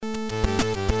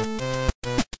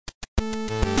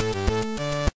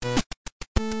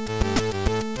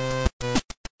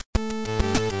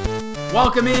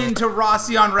Welcome into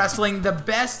Rossi on Wrestling, the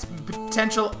best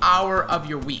potential hour of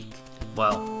your week.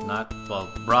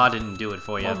 Raw didn't do it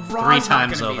for you. Raw's 3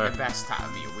 times not over. be the best time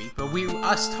of your week, but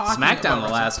us talking SmackDown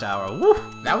the last hour. Woo!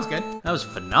 That was good. That was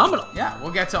phenomenal. Yeah,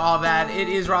 we'll get to all that. It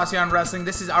is Rossi on Wrestling.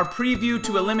 This is our preview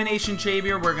to Elimination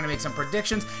Chamber. We're going to make some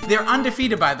predictions. They're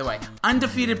undefeated, by the way.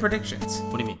 Undefeated predictions.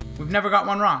 What do you mean? We've never got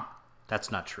one wrong. That's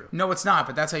not true. No, it's not,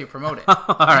 but that's how you promote it.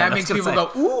 All right, that makes people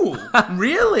go, ooh,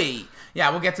 really? Yeah,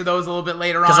 we'll get to those a little bit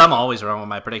later on. Because I'm always wrong with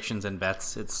my predictions and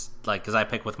bets. It's like, because I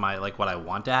pick with my, like, what I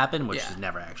want to happen, which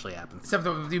never actually happens. Except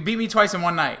that you beat me twice in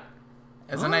one night.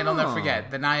 It's a night I'll never forget.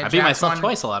 The night I beat myself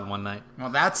twice a lot in one night. Well,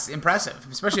 that's impressive,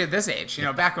 especially at this age. You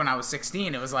know, back when I was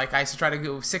 16, it was like I used to try to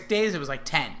do sick days. It was like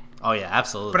 10. Oh, yeah,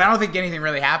 absolutely. But I don't think anything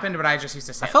really happened, but I just used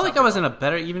to say I felt like I was in a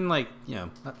better, even like, you know,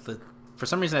 for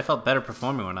some reason I felt better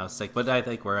performing when I was sick, but I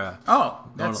think we're...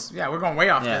 we're going way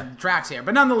off the tracks here.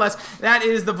 But nonetheless, that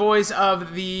is the voice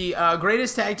of the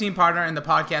greatest tag team partner in the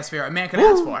podcast sphere a man could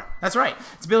ask for. That's right.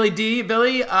 It's Billy D.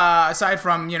 Billy, aside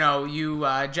from, you know, you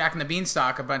Jack and the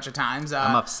Beanstalk a bunch of times.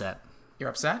 I'm upset. You're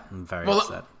upset? I'm very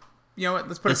upset. You know what?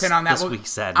 Let's put a pin on that. This week's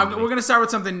sad. We're going to start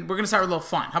with something. We're going to start with a little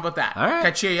fun. How about that? All right. Can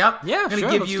I cheer you up? Yeah, I'm going to sure,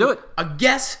 give let's you do it. a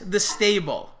Guess the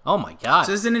Stable. Oh, my God.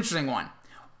 So this is an interesting one.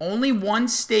 Only one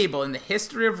stable in the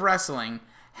history of wrestling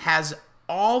has it's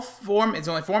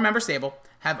only 4-member stable,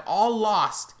 have all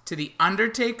lost to The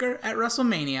Undertaker at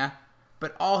WrestleMania,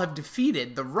 but all have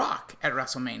defeated The Rock at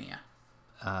WrestleMania.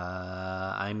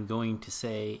 I'm going to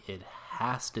say it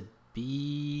has to be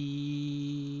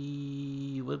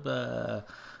with the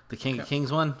King of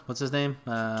Kings one. What's his name?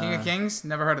 King of Kings?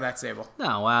 Never heard of that stable.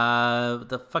 No,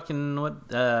 the fucking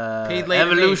Paid Later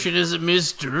Evolution is a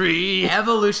mystery.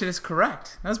 Evolution is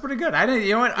correct. That was pretty good. I didn't.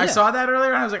 You know what? Yeah. I saw that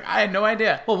earlier and I was like, I had no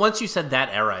idea. Well, once you said that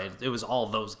era, it was all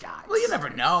those guys. Well, you never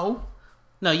know.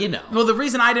 No, you know. Well, the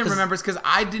reason I didn't remember is because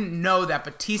I didn't know that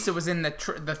Batista was in the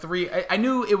three. I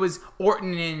knew it was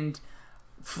Orton and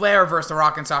Flair versus the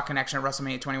Rock and Sock Connection at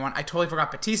WrestleMania 21. I totally forgot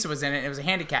Batista was in it. It was a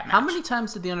handicap match. How many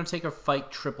times did The Undertaker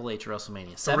fight Triple H at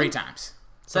WrestleMania? 7? 3 times.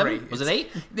 7? 3. Was it 8?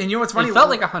 And you know what's funny? It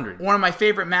felt like 100. One of my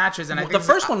favorite matches, and I think the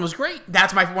first one was great.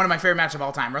 That's one of my favorite matches of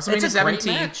all time. WrestleMania It's a great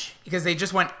 17, match. because they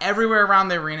just went everywhere around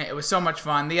the arena. It was so much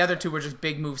fun. The other two were just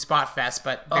big move spot fest,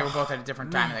 but they were both at a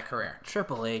different time in their career.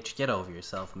 Triple H, get over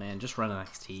yourself, man. Just run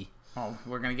NXT. Oh,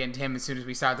 we're going to get into him as soon as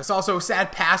we start this. Also,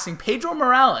 sad passing, Pedro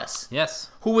Morales. Yes.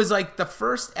 Who was like the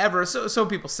first ever, so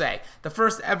people say, the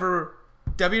first ever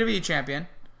WWE champion,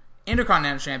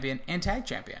 Intercontinental champion, and tag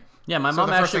champion. Yeah, my So mom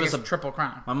the first, actually I guess, was triple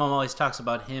crown. My mom always talks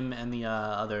about him and the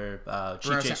other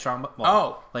Chief Jay Strong.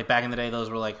 Like back in the day, those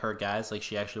were like her guys. Like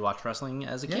she actually watched wrestling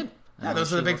as a kid. Yeah,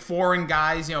 those are the big foreign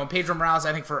guys. You know, Pedro Morales,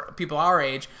 I think for people our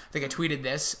age, I think I tweeted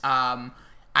this.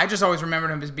 I just always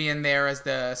remembered him as being there as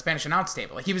the Spanish announce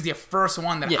table. Like he was the first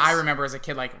one that I remember as a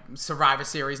kid, like Survivor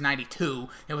Series 92.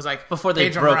 It was like before they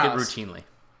Pedro broke Morales. it routinely.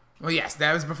 Well, yes,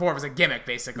 that was before it was a gimmick,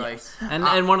 basically. Yes.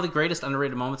 And one of the greatest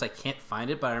underrated moments, I can't find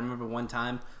it, but I remember one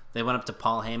time they went up to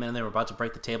Paul Heyman and they were about to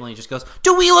break the table, and he just goes,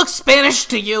 "Do we look Spanish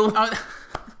to you?"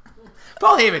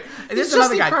 Paul Heyman. This is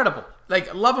another guy. Incredible.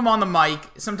 Like, love him on the mic.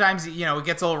 Sometimes, you know, it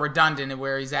gets a little redundant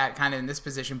where he's at kind of in this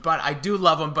position. But I do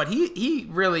love him. But he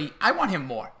really, I want him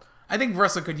more. I think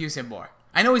wrestling could use him more.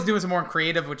 I know he's doing some more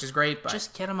creative, which is great. But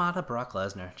just get him out of Brock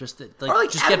Lesnar. Just add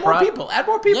get more people. Add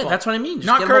more people. Yeah, that's what I mean. Just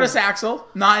not Curtis Axel,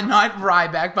 not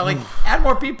Ryback, but like add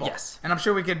more people. Yes. And I'm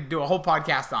sure we could do a whole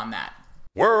podcast on that.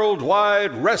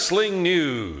 Worldwide Wrestling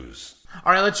News.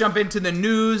 All right, let's jump into the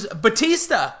news.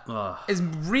 Batista is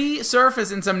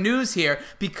resurfacing some news here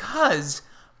because,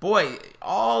 boy,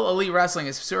 all Elite Wrestling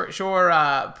is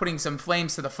sure putting some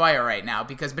flames to the fire right now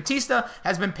because Batista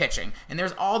has been pitching, and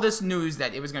there's all this news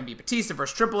that it was going to be Batista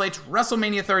versus Triple H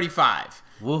WrestleMania 35.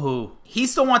 Woohoo. He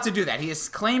still wants to do that. He has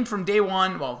claimed from day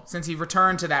one, well, since he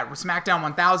returned to that SmackDown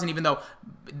 1000, even though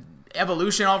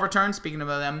Evolution all returned, speaking of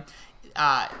them,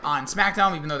 on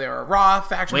SmackDown, even though they were a Raw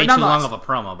faction. Way but too long of a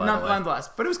promo, by the way. Nonetheless,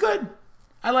 but it was good.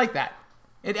 I like that.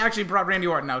 It actually brought Randy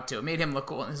Orton out, too. It made him look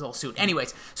cool in his little suit.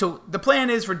 Anyways, so the plan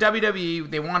is for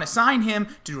WWE, they want to sign him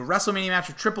to do a WrestleMania match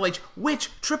with Triple H, which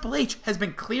Triple H has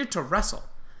been cleared to wrestle.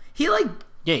 He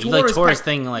tore his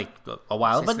thing like a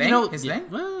while, but you know, his thing.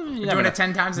 Well, Doing it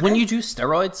 10 times a day. When you do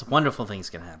steroids, wonderful things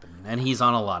can happen, and he's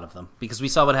on a lot of them because we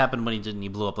saw what happened when he didn't. He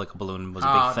blew up like a balloon and was a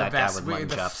big fat guy with mutton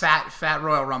chops. Fat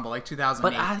Royal Rumble like 2008.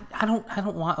 But I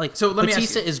don't want like. So let me ask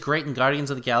Batista you. is great in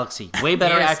Guardians of the Galaxy. Way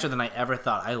better actor than I ever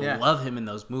thought. I love him in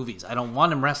those movies. I don't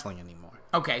want him wrestling anymore.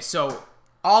 Okay, so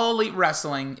All Elite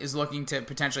Wrestling is looking to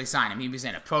potentially sign him. He was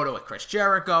in a photo with Chris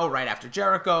Jericho right after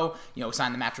Jericho,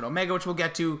 signed the match with Omega, which we'll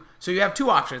get to. So you have two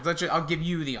options. I'll give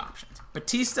you the options.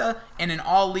 Batista in an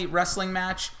All Elite Wrestling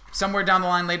match somewhere down the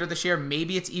line later this year.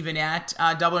 Maybe it's even at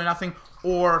Double or Nothing,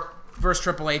 or versus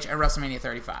Triple H at WrestleMania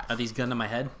 35. Are these gun to my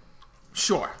head?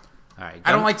 Sure. All right.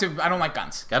 I don't like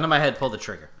guns. Gun to my head, pull the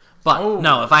trigger. But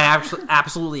no, if I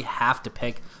absolutely have to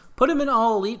pick, put him in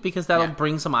All Elite because that'll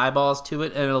bring some eyeballs to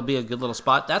it and it'll be a good little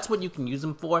spot. That's what you can use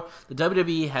him for. The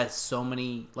WWE has so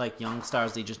many young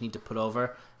stars they just need to put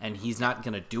over, and he's not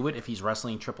going to do it if he's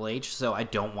wrestling Triple H, so I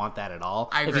don't want that at all.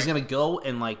 I agree. If he's going to go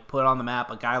and put on the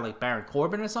map a guy like Baron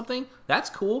Corbin or something, that's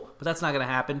cool, but that's not going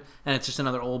to happen, and it's just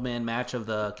another old man match of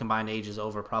the combined ages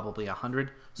over probably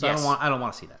 100. So Yes. I don't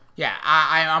want to see that. Yeah,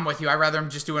 I'm with you. I'd rather him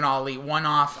just do an All Elite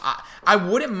one-off. I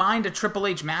wouldn't mind a Triple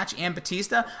H match and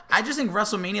Batista. I just think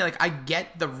WrestleMania, I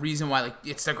get the reason why,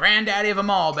 it's the granddaddy of them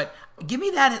all, but give me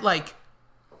that at,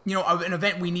 an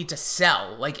event we need to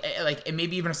sell, and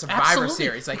maybe even a Survivor Absolutely.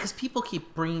 Series. Because people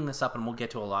keep bringing this up, and we'll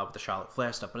get to a lot with the Charlotte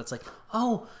Flair stuff, but it's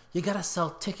oh, you got to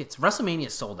sell tickets. WrestleMania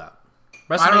is sold out.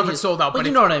 I don't know if it's sold out, but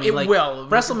you know what I mean. It will.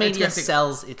 WrestleMania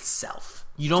sells itself.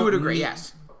 You don't to a degree,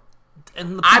 yes.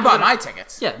 And I bought my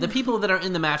tickets. Yeah, the people that are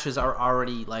in the matches are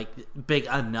already big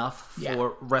enough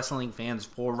for wrestling fans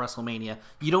for WrestleMania.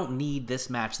 You don't need this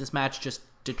match. This match just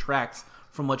detracts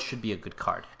from what should be a good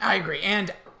card. I agree.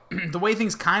 And the way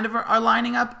things kind of are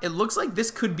lining up, it looks like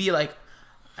this could be I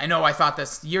know I thought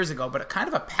this years ago, but kind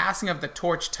of a passing of the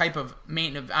torch type of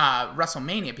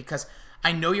WrestleMania, because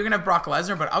I know you're going to have Brock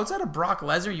Lesnar, but outside of Brock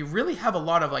Lesnar, you really have a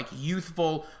lot of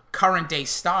youthful current day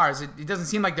stars. It doesn't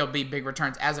seem like there'll be big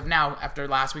returns as of now. After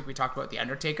last week we talked about The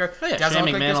Undertaker. Oh, yeah, doesn't Shane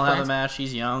look like McMahon there's will have a plans. match.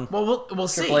 He's young. Well, we'll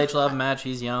see. Triple H will have a match.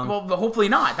 He's young. Well, hopefully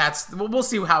not. We'll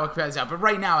see how it plays out. But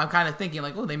right now, I'm kind of thinking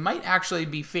they might actually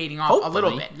be fading off a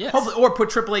little bit. Yes. Hopefully, or put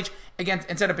Triple H against,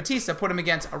 instead of Batista, put him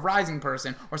against a rising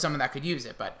person or someone that could use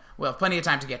it. But we'll have plenty of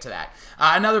time to get to that.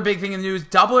 Another big thing in the news: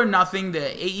 Double or Nothing, the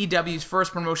AEW's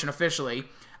first promotion officially,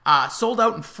 sold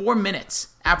out in 4 minutes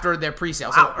after their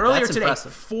pre-sale. So earlier today,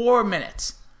 impressive. 4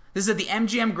 minutes. This is at the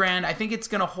MGM Grand. I think it's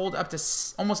going to hold up to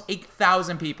almost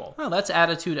 8,000 people. Oh, that's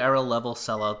Attitude Era level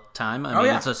sellout time. I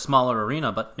mean, it's a smaller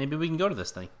arena, but maybe we can go to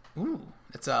this thing. Ooh,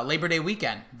 it's a Labor Day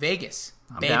weekend, Vegas,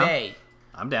 down.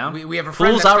 I'm down. We have a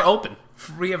friend. Pools are open.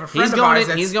 We have a friend of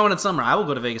ours. He's going in summer. I will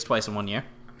go to Vegas twice in 1 year.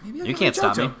 You can't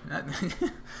stop me.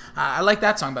 I like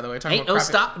that song, by the way. Ain't no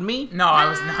stopping me. No, I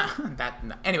was not.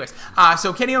 No. Anyways,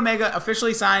 so Kenny Omega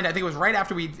officially signed. I think it was right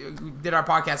after we did our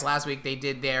podcast last week. They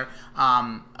did their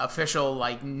official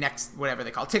next whatever they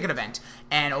call ticket event,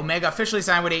 and Omega officially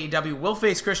signed with AEW. Will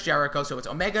face Chris Jericho, so it's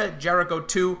Omega Jericho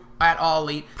 2 at All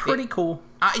Elite. Pretty cool.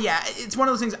 Yeah, it's one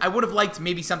of those things. I would have liked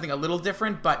maybe something a little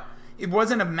different, but it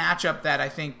wasn't a matchup that I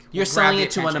think you're selling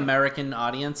it to an American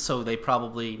audience, so they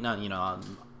probably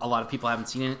a lot of people haven't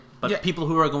seen it, but people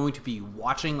who are going to be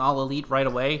watching All Elite right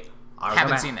away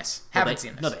haven't seen this. No,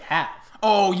 they have.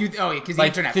 Because the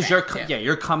internet. Because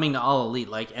you're coming to All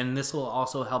Elite, and this will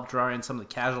also help draw in some of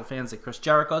the casual fans that Chris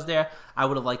Jericho's there. I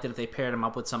would have liked it if they paired him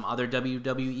up with some other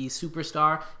WWE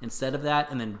superstar instead of that,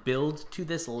 and then build to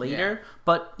this later. Yeah.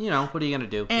 But what are you gonna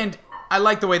do? And I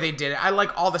like the way they did it. I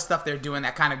like all the stuff they're doing.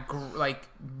 That kind of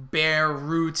bare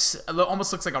roots. It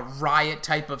almost looks like a riot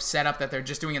type of setup that they're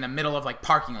just doing in the middle of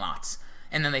parking lots.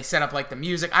 And then they set up the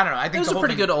music. I don't know. I think it was a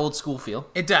pretty good old school feel.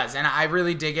 It does, and I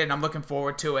really dig it, and I'm looking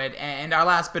forward to it. And our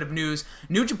last bit of news: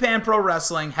 New Japan Pro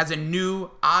Wrestling has a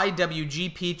new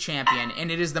IWGP champion, and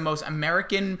it is the most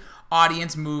American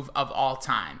audience move of all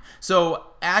time. So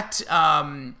at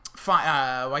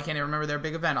why can't I remember their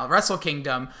big event? Wrestle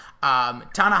Kingdom.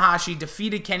 Tanahashi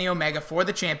defeated Kenny Omega for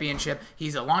the championship.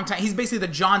 He's basically the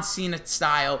John Cena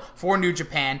style for New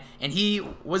Japan, and he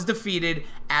was defeated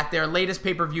at their latest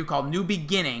pay-per-view called New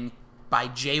Beginning by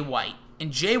Jay White.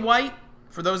 And Jay White,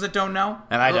 for those that don't know,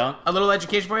 a little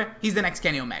education for you, he's the next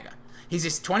Kenny Omega. He's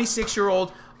this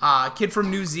 26-year-old kid from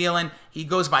New Zealand. He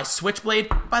goes by Switchblade.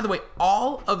 By the way,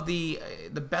 all of the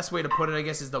best way to put it, I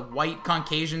guess, is the white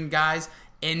Caucasian guys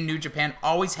in New Japan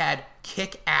always had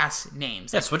kick-ass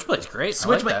names. Yeah, Switchblade's great.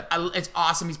 Switchblade, I like that. It's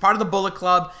awesome. He's part of the Bullet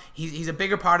Club. He's a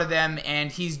bigger part of them,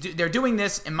 and they're doing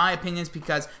this, in my opinion,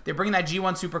 because they're bringing that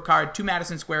G1 Supercard to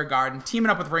Madison Square Garden, teaming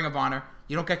up with Ring of Honor.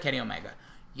 You don't got Kenny Omega.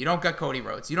 You don't got Cody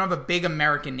Rhodes. You don't have a big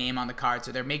American name on the card,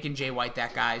 so they're making Jay White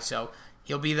that guy, so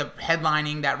he'll be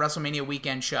headlining that WrestleMania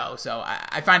weekend show. So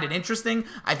I find it interesting.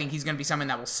 I think he's going to be someone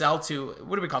that will sell to,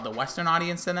 what do we call the Western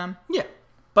audience to them? Yeah.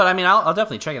 But, I'll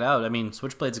definitely check it out.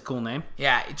 Switchblade's a cool name.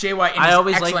 Yeah, Jay White, and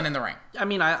he's excellent in the ring.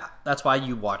 That's why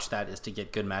you watch that, is to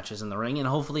get good matches in the ring, and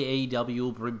hopefully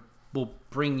AEW will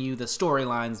bring you the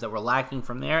storylines that were lacking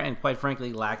from there, and quite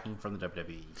frankly, lacking from the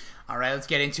WWE. All right, let's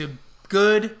get into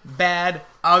good, bad,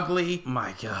 ugly.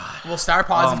 My God. We'll start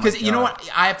positive, because you know what?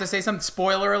 I have to say something.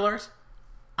 Spoiler alert.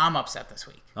 I'm upset this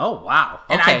week. Oh, wow.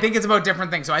 Okay. And I think it's about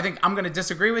different things. So I think I'm going to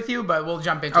disagree with you, but we'll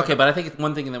jump into it. Okay, but I think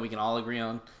one thing that we can all agree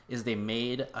on is they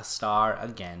made a star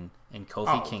again in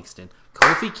Kofi Kingston.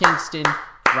 Kofi Kingston,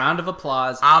 round of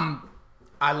applause.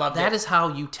 I love that. That is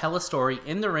how you tell a story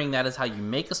in the ring. That is how you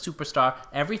make a superstar.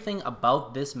 Everything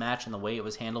about this match and the way it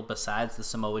was handled, besides the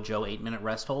Samoa Joe 8-minute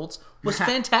rest holds, was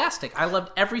fantastic. I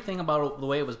loved everything about the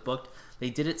way it was booked.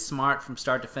 They did it smart from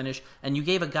start to finish. And you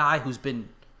gave a guy who's been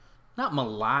not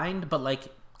maligned, but like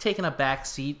taken a back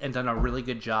seat and done a really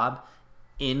good job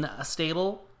in a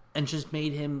stable, and just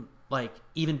made him like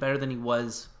even better than he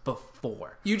was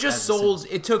before. You just sold.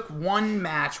 It took one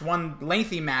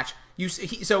lengthy match.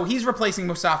 So he's replacing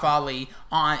Mustafa Ali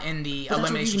in the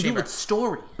Elimination Chamber. Do with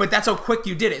story. But that's how quick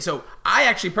you did it. So I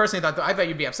actually personally thought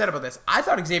you'd be upset about this. I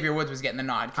thought Xavier Woods was getting the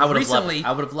nod. I would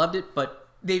have loved it, but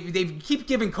they keep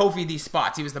giving Kofi these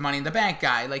spots. He was the Money in the Bank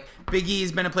guy. Like Big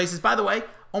E's been in places. By the way,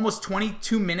 almost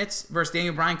 22 minutes versus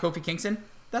Daniel Bryan, Kofi Kingston.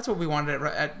 That's what we wanted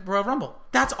at Royal Rumble.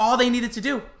 That's all they needed to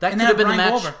do. That could have been a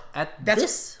match at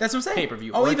this that's what I'm saying.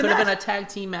 Pay-per-view. Oh, or it even could have been a tag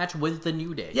team match with the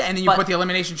New Day. Yeah, and then you put the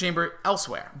Elimination Chamber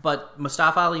elsewhere. But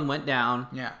Mustafa Ali went down.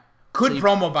 Yeah. Good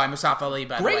promo by Mustafa Ali,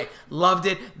 by the way. Loved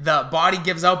it. The body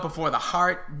gives out before the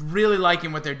heart. Really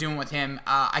liking what they're doing with him.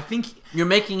 I think you're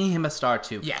making him a star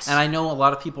too. Yes. And I know a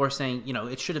lot of people are saying,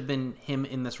 it should have been him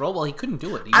in this role. Well, he couldn't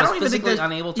do it. He was physically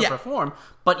unable to perform.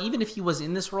 But even if he was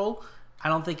in this role, I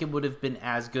don't think it would have been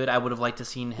as good. I would have liked to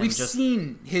seen him. We've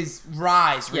seen his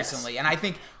rise recently, and I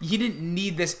think he didn't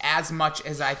need this as much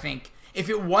as I think. If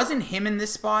it wasn't him in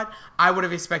this spot, I would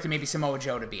have expected maybe Samoa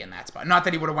Joe to be in that spot. Not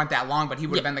that he would have went that long, but he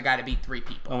would have been the guy to beat 3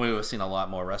 people. And we would have seen a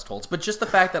lot more rest holds. But just the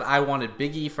fact that I wanted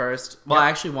Big E first. Well, I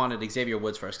actually wanted Xavier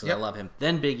Woods first because I love him.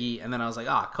 Then Big E, and then I was like,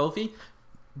 Kofi.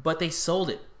 But they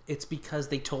sold it. It's because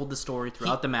they told the story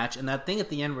throughout the match, and that thing at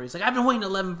the end where he's like, "I've been waiting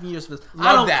 11 years for this.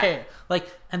 I don't care."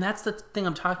 Like, and that's the thing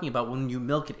I'm talking about when you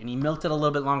milk it, and he milked it a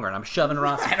little bit longer, and I'm shoving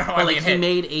Ross. He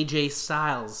made AJ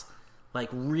Styles like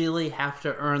really have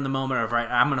to earn the moment of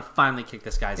I'm gonna finally kick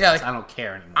this guy's ass. I don't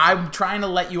care anymore. I'm trying to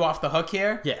let you off the hook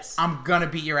here. Yes, I'm gonna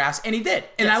beat your ass, and he did,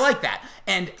 and I like that.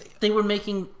 And they were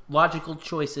making logical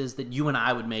choices that you and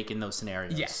I would make in those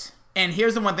scenarios. Yes. And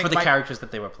here's the one thing for the characters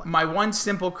that they were playing. My one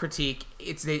simple critique: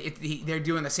 they're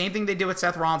doing the same thing they did with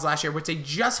Seth Rollins last year, which they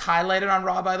just highlighted on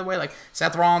Raw. By the way, like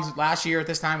Seth Rollins last year at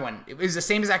this time, when it was the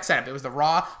same exact setup. It was the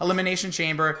Raw Elimination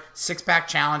Chamber 6-pack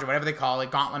challenge or whatever they call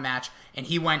it, gauntlet match, and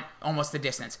he went almost the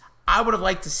distance. I would have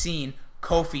liked to seen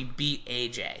Kofi beat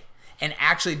AJ and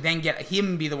actually then get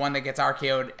him be the one that gets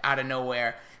RKO'd out of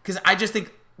nowhere, because I just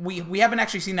think we haven't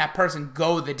actually seen that person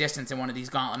go the distance in one of these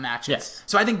gauntlet matches. Yes.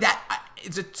 So I think that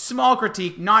it's a small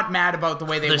critique. Not mad about the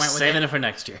way they went with it. They're saving it for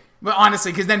next year. But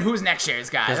honestly, because then who's next year's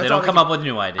guy? Because they don't come up with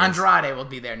new ideas. Andrade will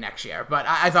be there next year. But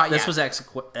I thought this was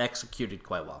executed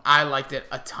quite well. I liked it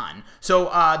a ton. So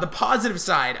the positive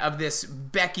side of this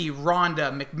Becky, Ronda,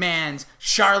 McMahon's,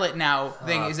 Charlotte now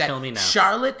thing is that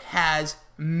Charlotte has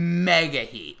mega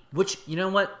heat. Which, you know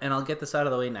what? And I'll get this out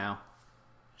of the way now.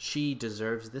 She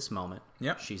deserves this moment.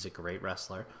 Yep. She's a great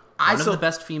wrestler. One of the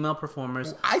best female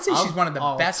performers. I'd say she's one of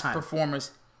the best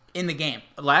performers in the game.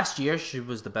 Last year, she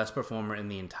was the best performer in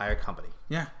the entire company.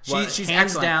 Yeah. She's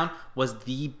hands down was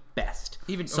the best.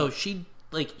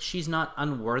 She's not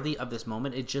unworthy of this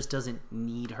moment. It just doesn't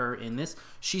need her in this.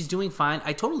 She's doing fine.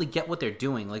 I totally get what they're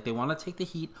doing. Like, they want to take the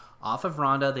heat off of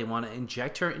Ronda. They want to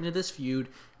inject her into this feud.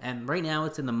 And right now,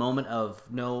 it's in the moment of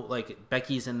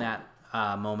Becky's in that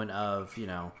moment of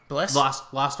bliss,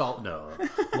 lost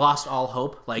all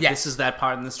hope. Like, this is that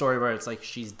part in the story where it's like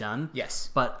she's done. Yes,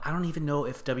 but I don't even know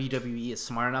if WWE is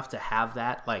smart enough to have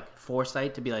that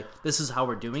foresight to be like, this is how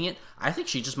we're doing it. I think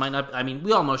she just might not. I mean,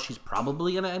 we all know she's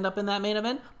probably going to end up in that main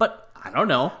event, but I don't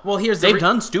know. Well, they've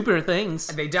done stupider things.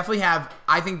 They definitely have.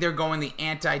 I think they're going the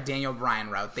anti-Daniel Bryan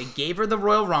route. They gave her the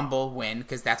Royal Rumble win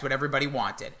because that's what everybody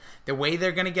wanted. The way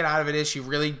they're going to get out of it is she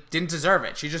really didn't deserve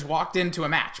it. She just walked into a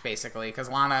match, basically, because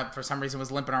Lana, for some reason,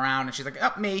 was limping around, and she's like,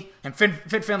 up me, and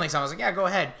Fit Finlay. So I was like, yeah, go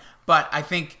ahead. But I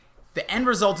think the end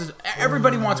result is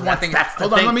everybody wants one thing.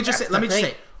 Hold on, let me just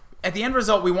say. At the end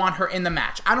result, we want her in the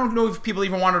match. I don't know if people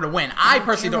even want her to win. I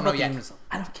personally don't know yet.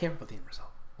 I don't care about the end result.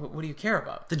 What do you care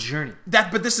about? The journey.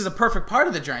 But this is a perfect part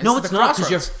of the journey. No, it's not, because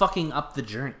you're fucking up the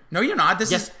journey. No, you're not.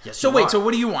 Yes, so wait. So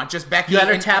what do you want? Just Becky? You had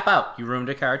her tap out. You ruined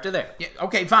a character there. Yeah,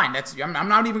 okay, fine. I'm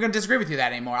not even going to disagree with you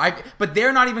that anymore. But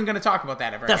they're not even going to talk about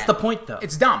that ever. That's again. the point, though.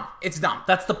 It's dumb. It's dumb.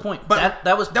 That's the point. But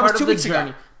that was part of the journey.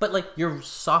 Ago. But you're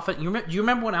softening. Do you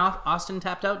remember when Austin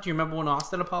tapped out? Do you remember when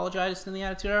Austin apologized in the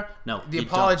Attitude Era? No. The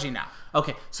apology now.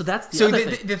 Okay, so that's the other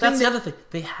thing. That's the other thing.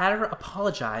 They had her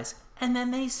apologize and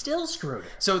then they still screwed her.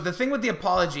 So the thing with the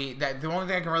apology, that the only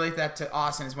thing I can relate that to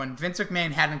Austin is when Vince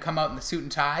McMahon hadn't come out in the suit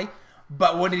and tie.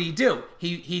 But what did he do?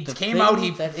 He came out,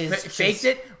 he faked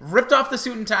it, ripped off the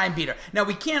suit and tie, and beat her. Now,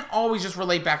 we can't always just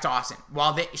relate back to Austin.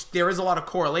 While there is a lot of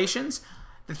correlations,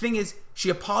 the thing is, she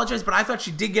apologized, but I thought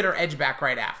she did get her edge back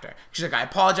right after. She's like, I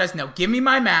apologize, now give me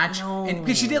my match. No. And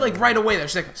because she did like right away there.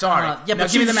 She's like, sorry. Yeah,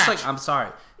 but give me the match. Like, I'm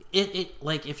sorry. It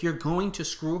like, if you're going to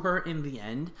screw her in the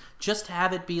end, just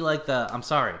have it be like I'm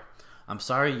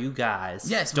sorry, you guys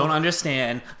don't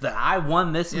understand that I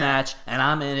won this match and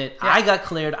I'm in it. Yeah. I got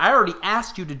cleared. I already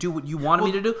asked you to do what you wanted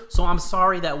me to do, so I'm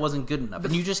sorry that wasn't good enough.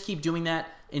 And you just keep doing that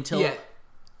until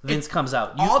Vince comes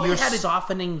out. You're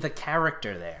softening the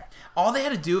character there. All they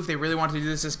had to do, if they really wanted to do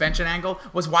the suspension angle,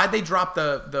 was why'd they drop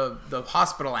the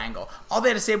hospital angle? All they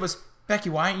had to say was, Becky,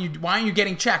 why aren't you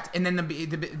getting checked? And then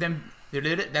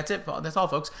that's it. That's all,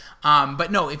 folks. But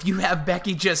no, if you have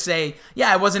Becky just say,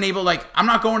 I wasn't able, I'm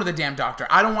not going to the damn doctor.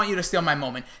 I don't want you to steal my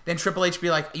moment. Then Triple H be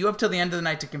like, you have till the end of the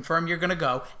night to confirm you're going to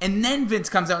go. And then Vince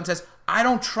comes out and says, I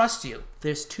don't trust you.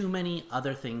 There's too many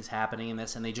other things happening in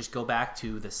this, and they just go back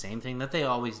to the same thing that they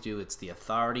always do. It's the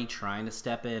authority trying to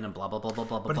step in and blah, blah, blah, blah,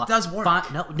 blah, blah. But it does work.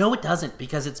 No, it doesn't,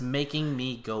 because it's making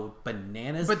me go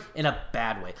bananas in a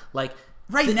bad way.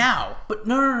 Now. But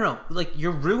no.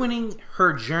 You're ruining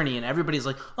her journey, and everybody's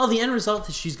like, oh, the end result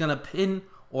is she's going to pin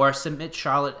or submit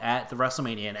Charlotte at the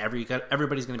WrestleMania, and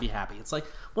everybody's going to be happy. It's like,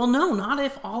 well, no, not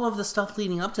if all of the stuff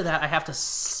leading up to that I have to,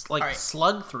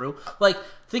 slug through.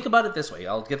 Think about it this way.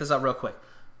 I'll get this out real quick.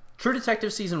 True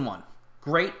Detective Season 1.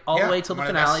 Great, all the way till the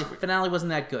finale. Finale wasn't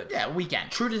that good. Yeah,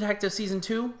 weekend. True Detective Season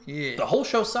 2, the whole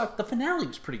show sucked. The finale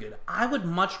was pretty good. I would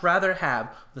much rather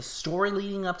have the story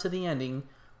leading up to the ending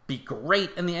be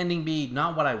great and the ending be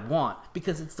not what I want,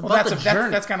 because it's about the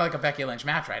journey. That's kind of like a Becky Lynch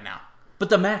match right now. But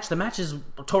the match is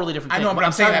a totally different thing. I know, but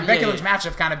I'm saying that Becky Lynch match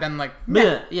have kind of been like...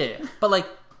 Yeah.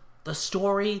 But the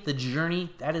story, the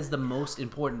journey, that is the most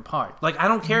important part. I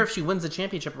don't care if she wins the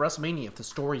championship at WrestleMania if the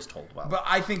story's told well. But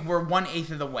I think we're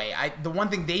 1/8 of the way. The one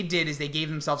thing they did is they gave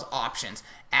themselves options.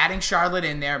 Adding Charlotte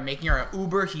in there, making her an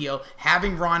uber heel,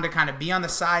 having Ronda kind of be on the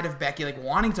side of Becky,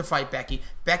 wanting to fight Becky.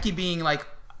 Becky being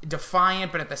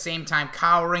defiant, but at the same time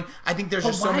cowering. I think there's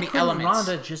just so many elements. Why couldn't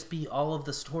Ronda just be all of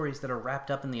the stories that are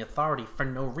wrapped up in the authority for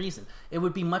no reason? It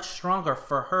would be much stronger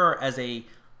for her as a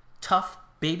tough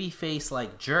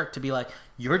babyface jerk to be like,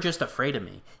 you're just afraid of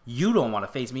me. You don't want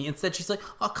to face me. Instead, she's like,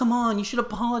 oh, come on, you should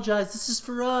apologize. This is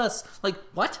for us.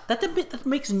 What? That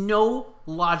makes no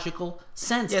logical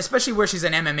sense. Yeah, especially where she's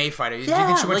an MMA fighter. Do you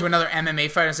think she went to another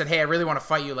MMA fighter and said, hey, I really want to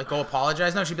fight you, go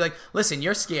apologize? No, she'd be like, listen,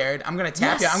 you're scared. I'm going to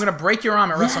tap you. I'm going to break your arm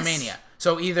at WrestleMania.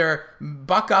 So either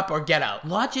buck up or get out.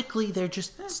 Logically, they're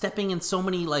just stepping in so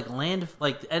many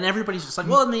and everybody's just like,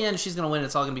 well, in the end, she's going to win.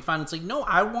 It's all going to be fine. It's like, no,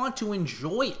 I want to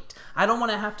enjoy it. I don't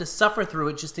want to have to suffer through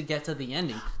it just to get to the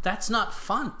ending. That's not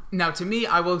fun. Now, to me,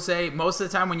 I will say, most of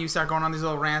the time when you start going on these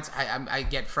little rants, I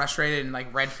get frustrated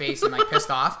and red-faced and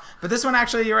pissed off. But this one,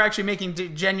 you're actually making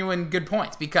genuine good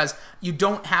points, because you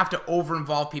don't have to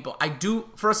over-involve people. I do,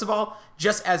 first of all,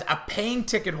 just as a paying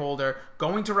ticket holder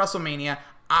going to WrestleMania,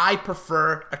 I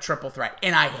prefer a triple threat,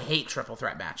 and I hate triple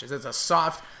threat matches.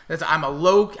 I'm a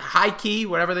low, high key,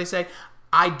 whatever they say.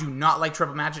 I do not like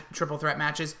triple threat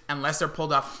matches unless they're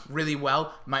pulled off really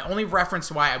well. My only reference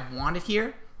to why I want it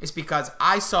here is because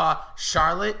I saw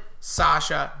Charlotte,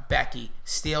 Sasha, Becky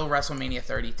steal WrestleMania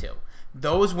 32.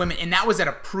 Those women, and that was at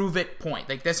a prove it point.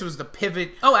 This was the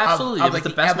pivot. Oh, absolutely! Of it was the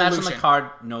best evolution. Match on the card,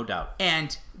 no doubt.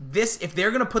 And this, if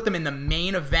they're going to put them in the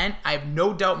main event, I have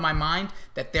no doubt in my mind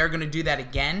that they're going to do that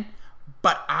again.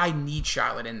 But I need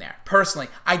Charlotte in there. Personally,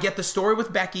 I get the story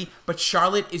with Becky, but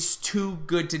Charlotte is too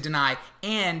good to deny.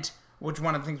 And, which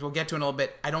one of the things we'll get to in a little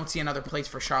bit, I don't see another place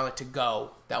for Charlotte to go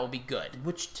that will be good.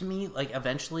 Which, to me,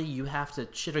 eventually you have to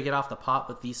shit or get off the pot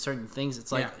with these certain things.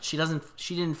 It's she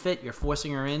didn't fit, you're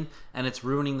forcing her in, and it's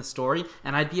ruining the story.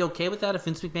 And I'd be okay with that if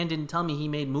Vince McMahon didn't tell me he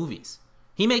made movies.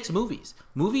 He makes movies.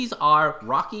 Movies are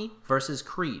Rocky versus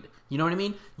Creed. You know what I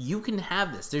mean? You can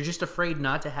have this. They're just afraid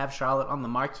not to have Charlotte on the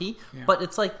marquee. Yeah. But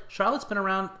it's Charlotte's been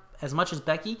around as much as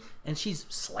Becky, and she's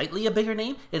slightly a bigger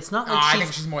name. It's not I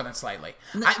think she's more than slightly.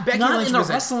 Becky not Lynch in the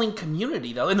wrestling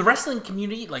community, though. In the wrestling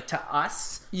community, to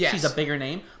us, she's a bigger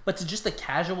name. But to just a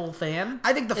casual fan,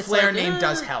 I think the Flair name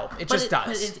does help. It just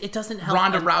does. But it doesn't help.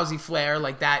 Ronda Rousey Flair,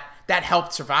 that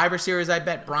helped Survivor Series, I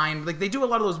bet. Brian, they do a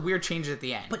lot of those weird changes at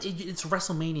the end. But it's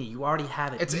WrestleMania. You already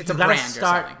have it. It's you a brand.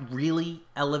 Start really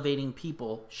elevating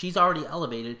people. She's already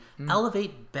elevated.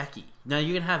 Elevate Becky. Now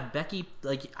you're gonna have Becky.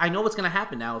 I know what's gonna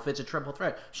happen now if it's a triple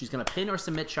threat. She's gonna pin or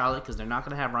submit Charlotte because they're not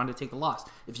gonna have Ronda take the loss.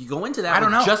 If you go into that, I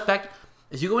don't know. Just Becky.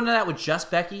 If you go into that with just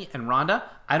Becky and Ronda,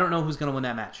 I don't know who's going to win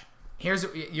that match.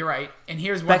 You're right, and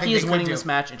here's one thing Becky is winning do. this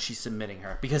match, and she's submitting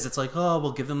her because it's like, oh,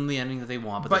 we'll give them the ending that they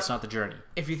want, but that's not the journey.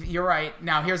 If you're right,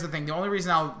 now here's the thing: the only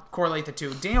reason I'll correlate the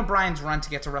two, Daniel Bryan's run to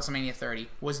get to WrestleMania 30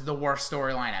 was the worst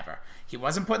storyline ever. He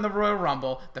wasn't put in the Royal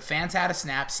Rumble. The fans had to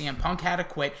snap. CM Punk had to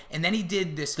quit, and then he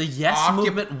did this. The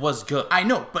movement was good. I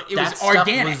know, but it was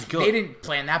organic. They didn't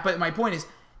plan that. But my point is,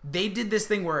 they did this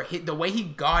thing where the way he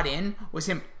got in was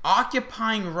him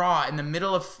occupying Raw in the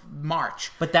middle of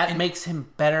March. But that makes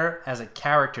him better as a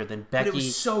character than Becky. But it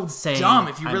was so dumb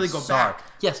if you really go back.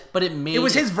 Yes, but it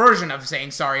was his version of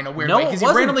saying sorry in a weird way. Because he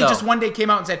randomly just one day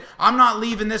came out and said, I'm not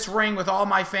leaving this ring with all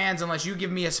my fans unless you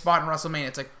give me a spot in WrestleMania.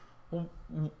 It's like, well,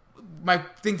 my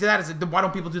thing to that is, why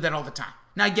don't people do that all the time?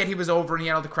 Now I get he was over and he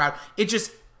had all the crowd. It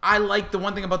just, I like the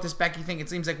one thing about this Becky thing, it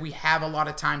seems like we have a lot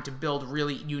of time to build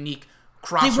really unique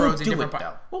crossroads in different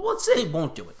parts. Well, let's say they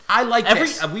won't do it. I like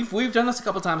this. We've done this a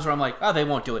couple times where I'm like, oh, they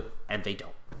won't do it, and they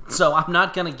don't. So I'm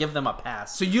not going to give them a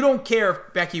pass. So you don't care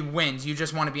if Becky wins. You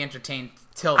just want to be entertained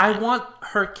till then. I want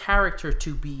her character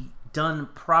to be done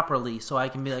properly so I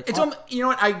can be like... You know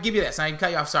what? I give you this. I can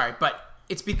cut you off, sorry. But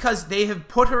it's because they have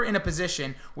put her in a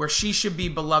position where she should be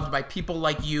beloved by people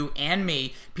like you and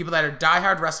me, people that are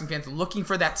diehard wrestling fans looking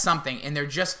for that something, and they're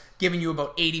just giving you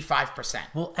about 85%.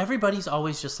 Well, everybody's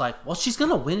always just like, well, she's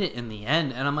going to win it in the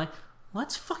end. And I'm like, well,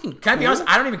 that's fucking cool. Can I be honest?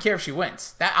 I don't even care if she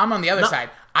wins. I'm on the other side.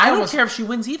 I don't care if she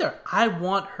wins either. I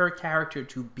want her character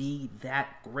to be that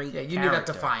great. Yeah, you need that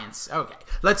defiance. Okay,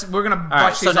 we're gonna. All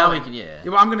right, so now we can.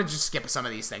 Well, I'm gonna just skip some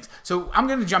of these things. So I'm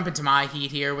gonna jump into my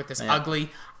heat here with this ugly.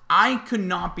 I could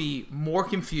not be more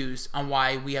confused on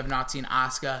why we have not seen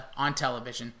Asuka on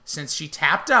television since she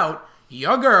tapped out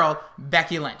your girl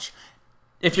Becky Lynch.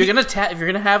 If you're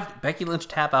gonna have Becky Lynch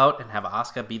tap out and have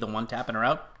Asuka be the one tapping her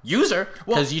out, use her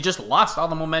because you just lost all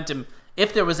the momentum.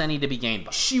 If there was any to be gained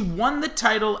by. She won the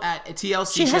title at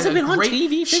TLC. She hasn't been on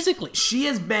TV physically. She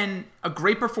has been a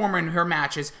great performer in her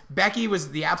matches. Becky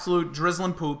was the absolute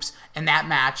drizzling poops in that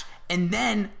match. And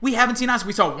then we haven't seen us.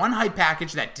 We saw one hype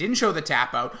package that didn't show the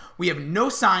tap out. We have no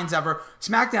signs of her.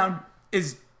 SmackDown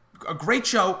is a great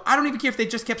show. I don't even care if they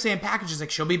just kept saying packages like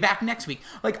she'll be back next week.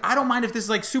 Like, I don't mind if this is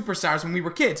like Superstars when we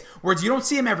were kids, where you don't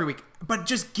see them every week, but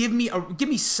just give me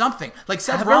something. Like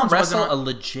Seth Rollins wrestle a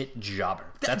legit jobber.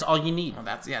 That's all you need. Well,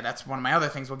 that's one of my other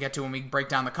things we'll get to when we break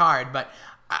down the card. But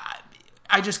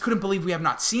I just couldn't believe we have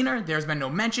not seen her. There's been no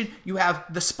mention. You have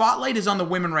the spotlight is on the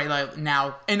women right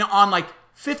now, and on like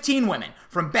 15 women,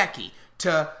 from Becky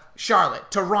to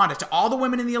Charlotte, to Ronda, to all the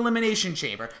women in the Elimination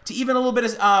Chamber, to even a little bit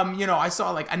of, I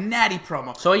saw like a Natty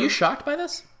promo. So are you shocked by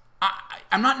this?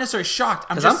 I'm not necessarily shocked.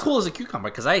 Because I'm cool as a cucumber,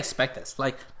 because I expect this.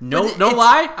 Like, no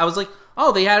lie, I was like,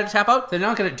 oh, they had a tap out, they're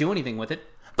not going to do anything with it.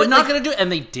 They're not going to do it,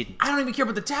 and they didn't. I don't even care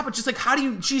about the tap, but just like,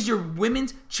 she's your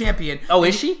women's champion. Oh,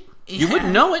 is she? Yeah. You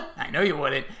wouldn't know it. I know you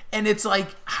wouldn't. And it's like,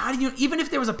 how do you, even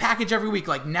if there was a package every week,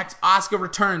 like next Asuka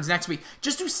returns next week,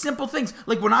 just do simple things.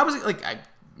 Like when I was like,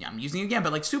 I'm using it again,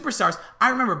 but like Superstars, I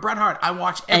remember Bret Hart, I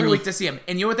watched every week to see him.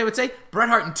 And you know what they would say? Bret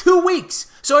Hart in 2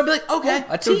 weeks. So I'd be like, okay,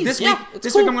 so this week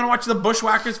I'm going to watch the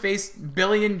Bushwhackers face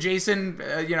Billy and Jason,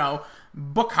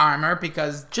 Bookheimer,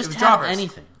 because just have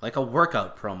anything like a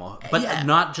workout promo, but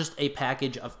not just a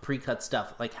package of pre-cut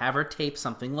stuff. Like have her tape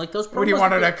something like those promos. What do you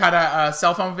want her to cut a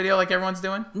cell phone video like everyone's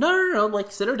doing? No.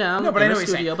 Like sit her down. No, but I know what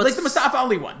you're saying. But like the Mustafa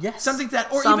Ali one. Yes. Something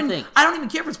that, or something. Even I don't even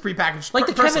care if it's prepackaged. Like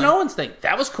the Kevin Owens thing.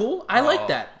 That was cool. I liked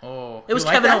that. Oh, it was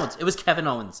Kevin Owens. It was Kevin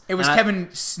Owens. It was Kevin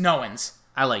Snowens.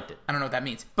 I liked it. I don't know what that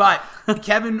means, but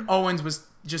Kevin Owens was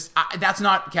just. That's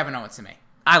not Kevin Owens to me.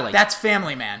 I like. That's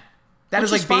Family Man. That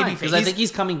is like babyface. Because I think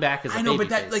he's coming back as a babyface. I know,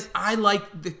 but I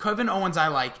like the Kevin Owens.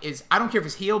 Is I don't care if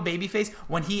he's heel, babyface.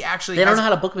 When he actually they don't know how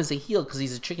to book him as a heel because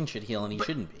he's a chicken shit heel and he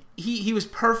shouldn't be. He was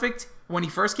perfect when he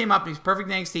first came up. He was perfect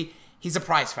in NXT. He's a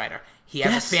prize fighter. He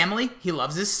has a family. He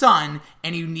loves his son,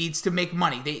 and he needs to make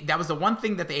money. That was the one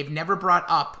thing that they've never brought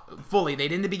up fully. They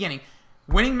did in the beginning.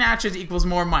 Winning matches equals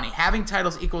more money. Having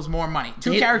titles equals more money.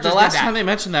 Two characters. The last time they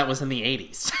mentioned that was in the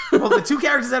 80s. Well, the two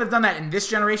characters that have done that in this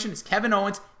generation is Kevin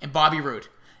Owens and Bobby Roode.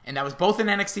 And that was both in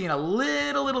NXT and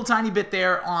a little tiny bit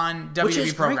there on WWE which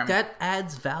is programming. Great. That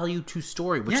adds value to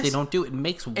story, which they don't do. It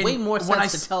makes way more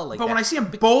sense to tell it like that. But when I see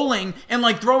him bowling and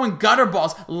like throwing gutter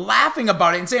balls, laughing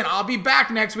about it and saying, I'll be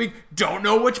back next week, don't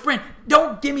know which brand.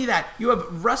 Don't give me that. You have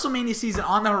WrestleMania season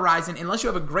on the horizon unless you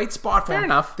have a great spot for him. Fair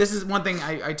enough. This is one thing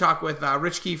I talk with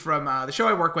Rich Key from the show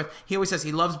I work with. He always says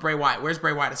he loves Bray Wyatt. Where's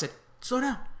Bray Wyatt? I said, slow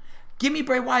down. Give me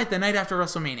Bray Wyatt the night after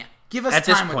WrestleMania. Give us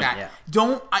time with that.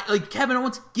 Yeah. Kevin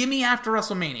Owens, give me after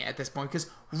WrestleMania at this point, because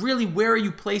really, where are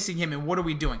you placing him and what are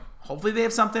we doing? Hopefully they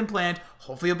have something planned.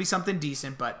 Hopefully it'll be something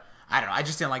decent, but I don't know. I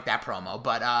just didn't like that promo.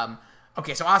 But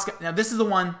okay, so Asuka. Now this is the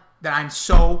one that I'm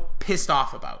so pissed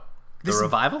off about. The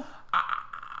Revival.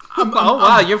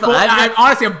 Wow,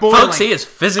 honestly, I'm boiling. Folks, he is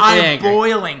physically angry. I'm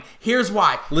boiling. Here's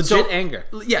why. Legit anger.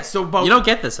 Yes, so both. You don't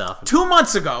get this often. 2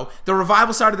 months ago, the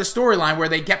Revival started the storyline where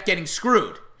they kept getting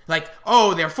screwed. Like,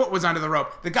 oh, their foot was under the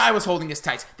rope. The guy was holding his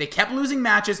tights. They kept losing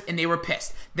matches, and they were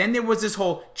pissed. Then there was this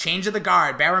whole change of the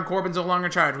guard. Baron Corbin's no longer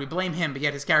in charge. We blame him, but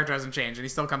yet his character hasn't changed, and he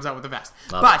still comes out with the vest.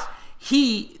 But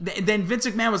then Vince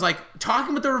McMahon was like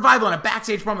talking with the Revival in a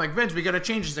backstage promo, like, Vince, we got to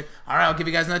change. He's like, all right, I'll give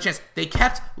you guys another chance. They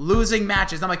kept losing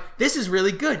matches. I'm like, this is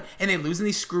really good. And they lose in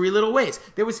these screwy little ways.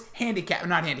 There was not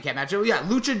handicap matches. Yeah,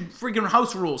 lucha freaking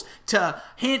house rules to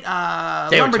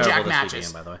lumberjack matches.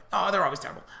 Weekend, by the way. Oh, they're always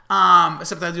terrible.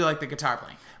 Except I do like the guitar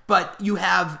playing. But you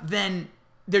have then,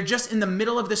 they're just in the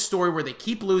middle of this story where they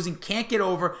keep losing, can't get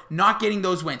over, not getting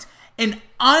those wins. An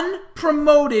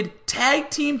unpromoted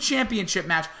tag team championship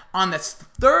match on the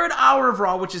third hour of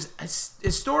Raw, which is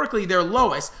historically their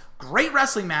lowest. Great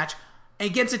wrestling match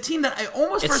against a team that I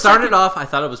almost... It started off, I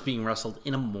thought it was being wrestled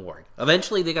in a morgue.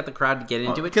 Eventually, they got the crowd to get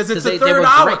into it. Because it's the third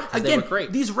hour. Again, they were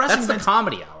great. These wrestling That's the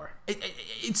comedy hour.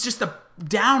 It's just a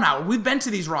down hour. We've been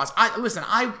to these Raws. Listen,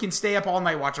 I can stay up all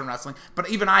night watching wrestling, but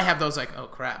even I have those like, oh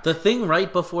crap. The thing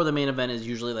right before the main event is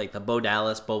usually like the Bo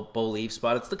Dallas, Bo Leaf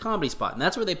spot. It's the comedy spot, and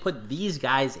that's where they put these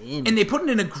guys in. And they put it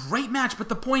in a great match, but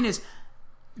the point is,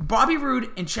 Bobby Roode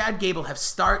and Chad Gable have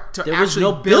started to there was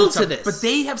no build to this. But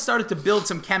they have started to build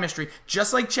some chemistry,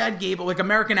 just like Chad Gable, like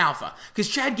American Alpha. Because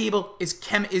Chad Gable is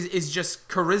just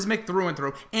charismatic through and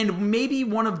through, and maybe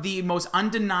one of the most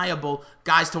undeniable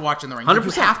guys to watch in the ring. 100%,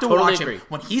 you have to totally watch agree. him.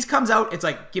 When he comes out, it's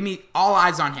like, give me all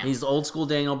eyes on him. He's old school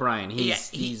Daniel Bryan.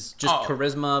 He's just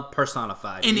charisma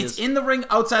personified. And it's in the ring,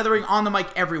 outside the ring, on the mic,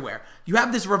 everywhere. You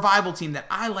have this Revival team that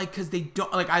I like because they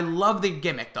don't like. I love the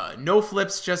gimmick, though. No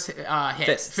flips, just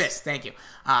hits. Fist. Thank you.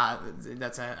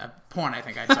 That's a porn I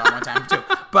think I saw one time too.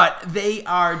 But they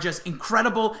are just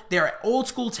incredible. They're an old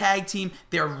school tag team.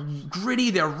 They're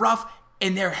gritty. They're rough.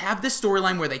 And they have this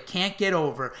storyline where they can't get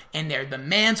over, and the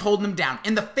man's holding them down,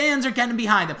 and the fans are getting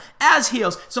behind them as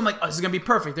heels. So I'm like, oh, this is gonna be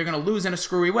perfect. They're gonna lose in a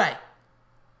screwy way.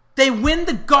 They win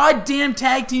the goddamn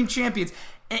tag team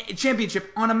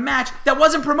championship on a match that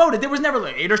wasn't promoted. There was never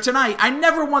later tonight. I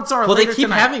never once saw it later tonight. Well, they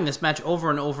keep having this match over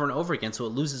and over and over again, so it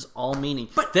loses all meaning.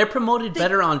 But they're promoted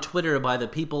better on Twitter by the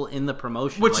people in the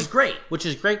promotion. Which is great.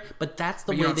 But that's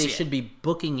the way they should be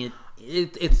booking it.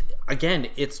 It's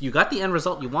you got the end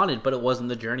result you wanted, but it wasn't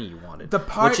the journey you wanted.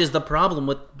 Which is the problem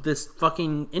with this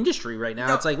fucking industry right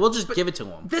now. It's like, we'll just give it to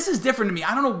them. This is different to me.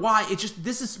 I don't know why.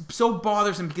 This is so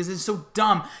bothersome because it's so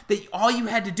dumb that all you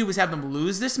had to do was have them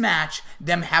lose this match,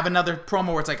 them have another promo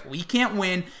where it's like, we can't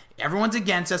win, everyone's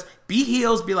against us, be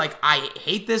heels, be like, I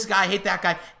hate this guy, I hate that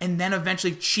guy, and then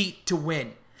eventually cheat to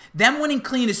win. Them winning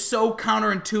clean is so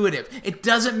counterintuitive. It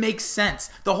doesn't make sense.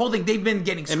 The whole thing, they've been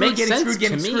getting screwed,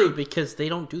 getting screwed. Because they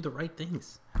don't do the right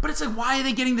things. But it's like, why are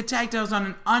they getting the tag titles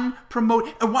on an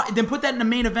unpromoted... Then put that in a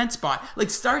main event spot. Like,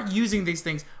 start using these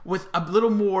things with a little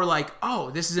more like, oh,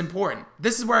 this is important.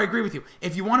 This is where I agree with you.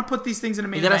 If you want to put these things in a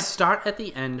main event... You gotta start at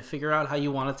the end, figure out how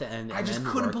you want it to end, I just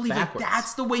couldn't believe it.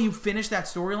 That's the way you finish that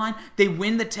storyline. They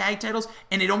win the tag titles,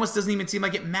 and it almost doesn't even seem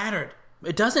like it mattered.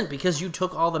 It doesn't, because you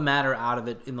took all the matter out of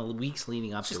it in the weeks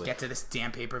leading up to it. Just get to this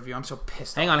damn pay-per-view. I'm so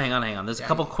pissed. Hang on. There's a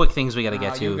couple quick things we got to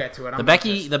get to. You get to it.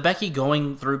 The Becky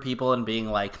going through people and being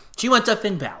like, she went to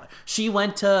Finn Balor. She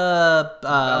went to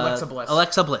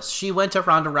Alexa Bliss. She went to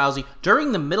Ronda Rousey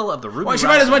during the middle of the Ruby. Well, she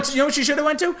might have went to, you know what she should have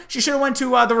went to? She should have went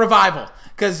to the Revival,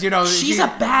 because she's a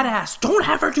badass. Don't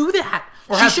have her do that.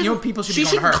 Or people should be she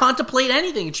going to her. She shouldn't contemplate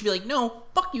anything. And she'd be like, no,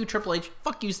 fuck you, Triple H.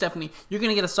 Fuck you, Stephanie. You're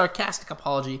gonna get a sarcastic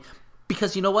apology.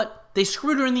 Because you know what? They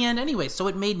screwed her in the end anyway, so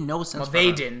it made no sense. Well,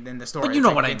 they didn't in the story. But you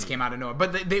know what I mean. Came out of nowhere.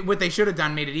 But what they should have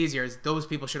done made it easier is those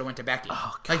people should have went to Becky.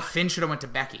 Oh, God. Like Finn should have went to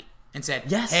Becky and said,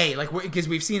 yes. Hey, because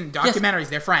we've seen documentaries,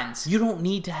 they're friends. You don't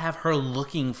need to have her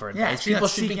looking for advice. Yeah, people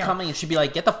should be coming and she'd be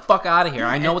like, get the fuck out of here.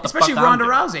 I know what the fuck I'm doing. Especially Ronda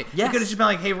Rousey. Yes. You could have just been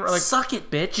like, hey, like, suck it,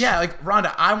 bitch. Yeah, like,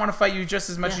 Ronda, I want to fight you just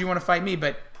as much as you want to fight me,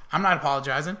 but I'm not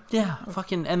apologizing. Yeah,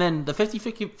 fucking... And then the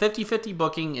 50-50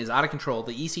 booking is out of control.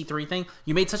 The EC3 thing,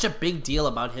 you made such a big deal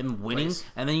about him winning,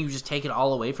 and then you just take it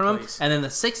all away from him. And then the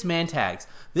 6-man tags.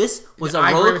 This was a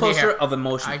roller coaster of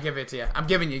emotion. I give it to you. I'm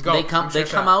giving you. Go. They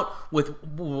come out with...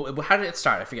 How did it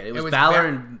start? I forget. It was Balor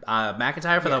and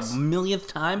McIntyre for the millionth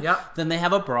time. Yep. Then they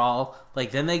have a brawl.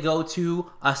 Then they go to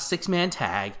a 6-man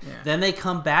tag. Yeah. Then they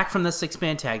come back from the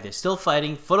 6-man tag. They're still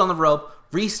fighting. Foot on the rope.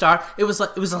 restart. It was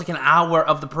like an hour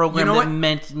of the program that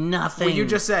meant nothing. What you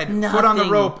just said, nothing. Foot on the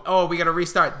rope. Oh, we got to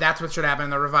restart. That's what should happen in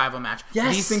the revival match.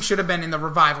 Yes. These things should have been in the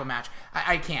revival match.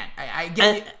 I can't. I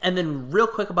get it. And then real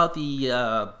quick about the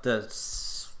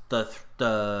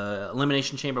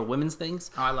Elimination Chamber women's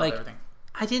things. Oh, I love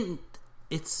everything.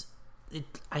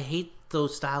 I hate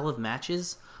those style of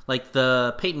matches. Like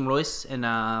the Peyton Royce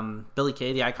and Billie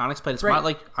Kay, the Iconics played. It's smart.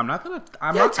 Like I'm not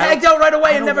tagged out right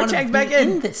away and never tagged back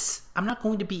in. This, I'm not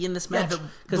going to be in this match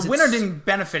because the winner didn't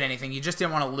benefit anything. You just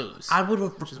didn't want to lose. I would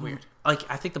have, which is weird. Like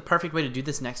I think the perfect way to do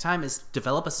this next time is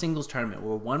develop a singles tournament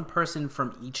where one person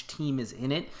from each team is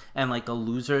in it, and like the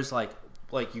losers, like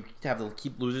you have to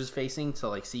keep losers facing to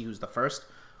like see who's the first.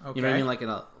 Okay. You know what I mean? Like in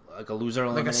a loser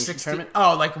elimination tournament.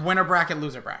 Oh, like winner bracket,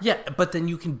 loser bracket. Yeah, but then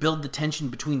you can build the tension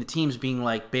between the teams, being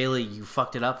like, Bayley, you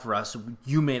fucked it up for us.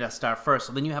 You made us start first.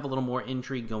 So then you have a little more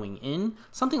intrigue going in,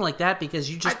 something like that, because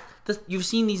you've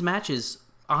seen these matches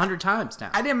 100 times now.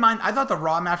 I didn't mind. I thought the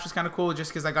Raw match was kind of cool,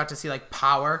 just because I got to see like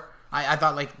power. I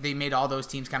thought like they made all those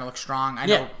teams kind of look strong. I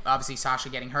know obviously Sasha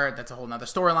getting hurt, that's a whole nother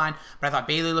storyline, but I thought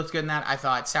Bayley looked good in that. I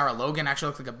thought Sarah Logan actually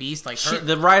looked like a beast. Like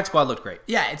the Riot Squad looked great.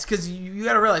 Yeah, it's because you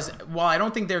got to realize, while I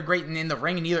don't think they're great in the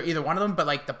ring in either one of them, but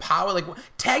like the power, like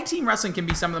tag team wrestling can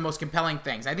be some of the most compelling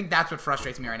things. I think that's what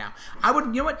frustrates me right now.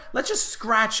 You know what? Let's just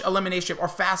scratch Elimination or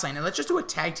Fastlane and let's just do a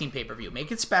tag team pay-per-view.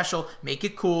 Make it special, make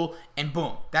it cool, and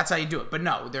boom. That's how you do it. But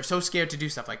no, they're so scared to do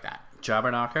stuff like that. Jobber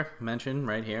Knocker mentioned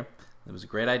right here. It was a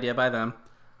great idea by them.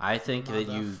 I think that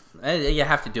you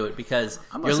have to do it because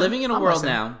you're living in a world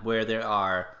now where there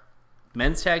are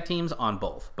men's tag teams on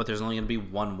both, but there's only going to be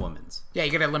one women's. Yeah,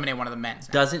 you got to eliminate one of the men's.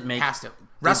 Has to.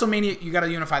 WrestleMania, you got to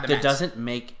unify the men's. It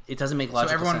doesn't make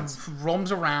logical sense. So everyone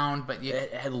roams around, but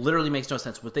it literally makes no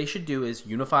sense. What they should do is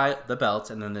unify the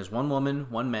belts, and then there's one woman,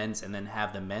 one men's, and then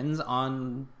have the men's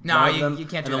on one of them, you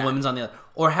can't do and that. the women's on the other,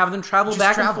 or have them travel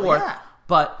back and forth. Yeah.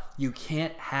 But you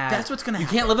can't have... That's what's going to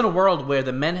happen. You can't live in a world where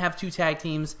the men have 2 tag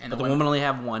teams, but the women only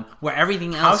have 1, where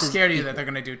everything else How scared are you that they're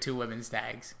going to do 2 women's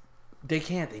tags? They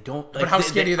can't. They don't... But how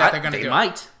scared are you that they're going to do it? They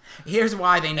might. Here's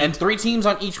why they need... And 3 teams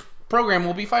on each program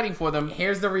will be fighting for them.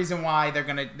 Here's the reason why they're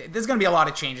going to... There's going to be a lot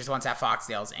of changes once that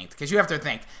Foxdale's inked. Because you have to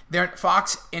think,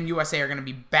 Fox and USA are going to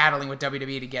be battling with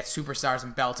WWE to get superstars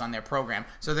and belts on their program.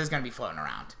 So there's going to be floating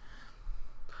around.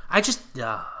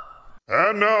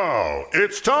 And now,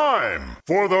 it's time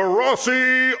for the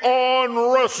Rossi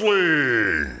on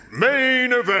Wrestling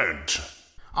main event.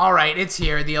 All right, it's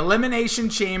here. The Elimination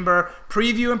Chamber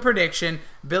preview and prediction.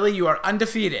 Billy, you are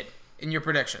undefeated in your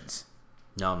predictions.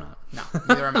 No, I'm not. No,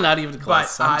 neither am I. Not even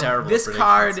close. But, I'm terrible this at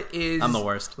card is... I'm the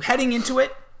worst. Heading into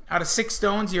it, out of 6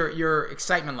 stones, your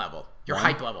excitement level, your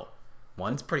hype level.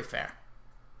 1? It's pretty fair.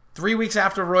 3 weeks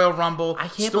after Royal Rumble. I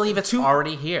can't believe it's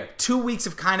already here. 2 weeks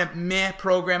of kind of meh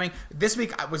programming. This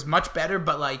week was much better,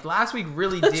 but like last week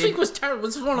really This week was terrible.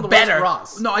 This is one of the better. worst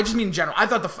Raws. No, I just mean in general. I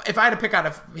thought if I had to pick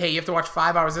out hey, you have to watch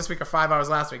 5 hours this week or 5 hours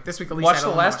last week. This week at least watch the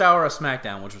last hour of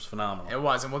SmackDown, which was phenomenal. It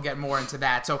was, and we'll get more into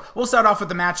that. So we'll start off with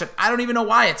the matchup. I don't even know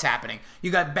why it's happening.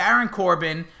 You got Baron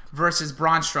Corbin versus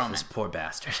Braun Strowman. This poor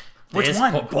bastard. Which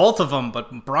one? Both of them,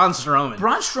 but Braun Strowman.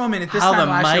 Braun Strowman at this time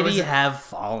last year... How the mighty have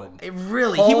fallen. It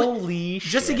really... Holy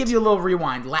shit. Just to give you a little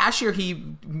rewind, last year he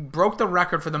broke the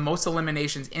record for the most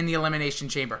eliminations in the Elimination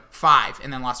Chamber. 5,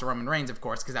 and then lost to Roman Reigns, of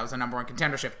course, because that was the #1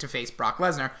 contendership to face Brock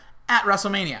Lesnar at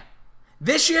WrestleMania.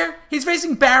 This year, he's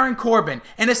facing Baron Corbin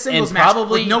in a singles match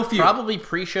with no feud. Probably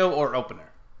pre-show or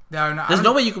opener. No, there's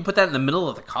no way you can put that in the middle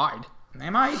of the card. They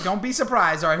might. Don't be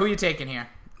surprised. All right, who are you taking here?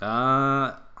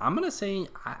 I'm going to say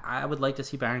I would like to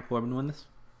see Baron Corbin win this.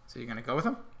 So you're going to go with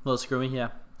him? A little screwy, yeah.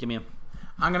 Give me him.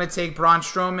 I'm going to take Braun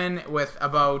Strowman with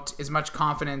about as much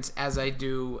confidence as I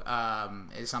do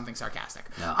is something sarcastic.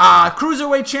 No.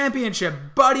 Cruiserweight Championship,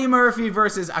 Buddy Murphy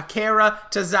versus Akira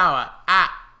Tozawa.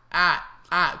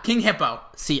 King Hippo.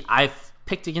 See, I've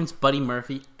picked against Buddy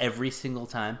Murphy every single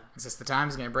time. Is this the time?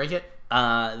 Is he going to break it?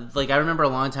 I remember a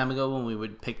long time ago when we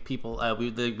would pick people.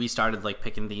 We started like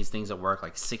picking these things at work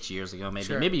like 6 years ago,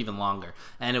 maybe even longer.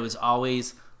 And it was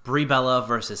always Brie Bella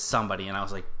versus somebody, and I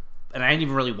was like, and I didn't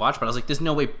even really watch, but I was like, there's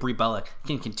no way Brie Bella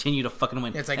can continue to fucking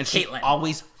win. It's like and Caitlyn. She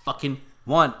always fucking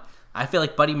won. I feel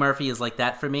like Buddy Murphy is like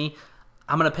that for me.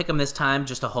 I'm gonna pick him this time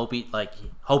just to hope he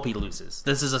loses.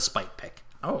 This is a spite pick.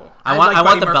 Oh, I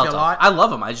want the belt off. I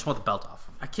love him. I just want the belt off.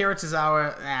 Akira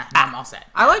Tozawa, I'm all set.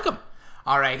 I like him.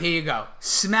 All right, here you go.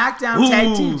 SmackDown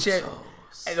Tag Team Chip.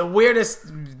 The weirdest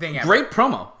thing ever. Great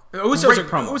promo. The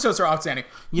Usos are outstanding.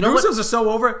 The Usos are so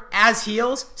over. As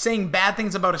heels, saying bad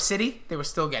things about a city, they were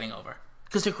still getting over.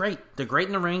 Because they're great. They're great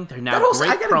in the ring. They're now great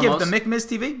I gotta promos. give the Mick Miz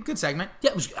TV good segment.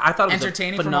 Yeah, I thought it was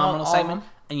entertaining, a phenomenal all segment.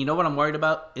 And you know what I'm worried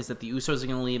about? Is that the Usos are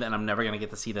going to leave and I'm never going to get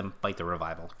to see them fight the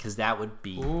Revival. Because that would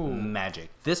be magic.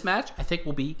 This match, I think,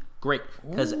 will be great.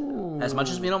 Because as much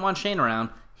as we don't want Shane around,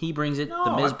 he brings it.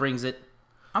 The Miz brings it.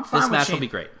 I'm fine this with match Shane. will be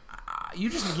great. You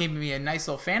just gave me a nice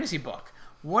little fantasy book.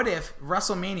 What if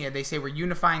WrestleMania, they say we're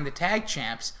unifying the tag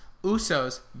champs,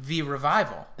 Usos v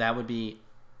Revival? That would be...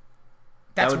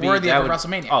 That's worthy of a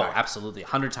WrestleMania. Oh, absolutely.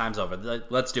 100 times over.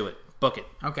 Let's do it. Book it.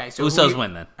 Okay, so Usos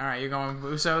win then. All right, you're going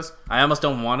with Usos? I almost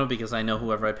don't want to because I know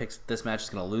whoever I pick this match is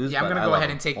going to lose. Yeah, I'm going to go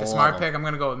ahead and take the smart pick. I'm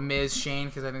going to go with Miz, Shane,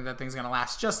 because I think that thing's going to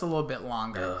last just a little bit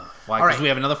longer. Why? Because we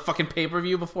have another fucking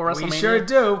pay-per-view before WrestleMania? We sure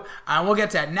do. We'll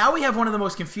get to that. Now we have one of the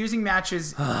most confusing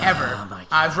matches ever. Oh my God.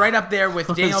 I was right up there with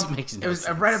Daniel. It was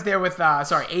right up there with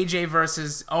AJ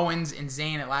versus Owens and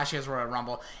Zayn at last year's Royal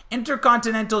Rumble.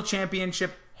 Intercontinental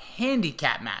Championship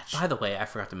handicap match. By the way, I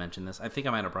forgot to mention this. I think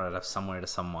I might have brought it up somewhere to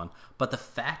someone. But the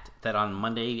fact that on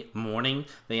Monday morning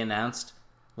they announced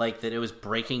that it was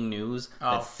breaking news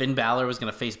that Finn Balor was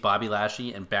going to face Bobby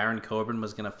Lashley and Baron Corbin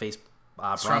was going to face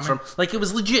Braun Strowman. It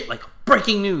was legit,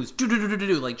 breaking news.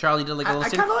 Like Charlie did a little I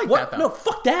kind of like what? that, though. No,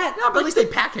 fuck that. No, but at least they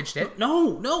packaged it.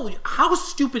 No. How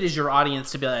stupid is your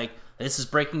audience to be like, this is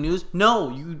breaking news?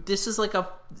 No, this is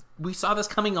we saw this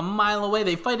coming a mile away.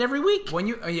 They fight every week.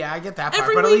 I get that part.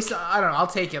 Every but week. At least, I don't know, I'll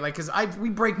take it. Because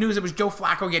we break news, it was Joe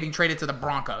Flacco getting traded to the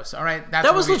Broncos. All right?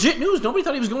 That was legit news. Nobody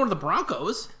thought he was going to the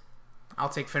Broncos. I'll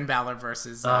take Finn Balor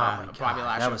versus Bobby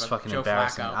Lashley. That was fucking Joe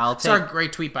embarrassing. Flacco. Saw a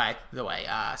great tweet, by the way.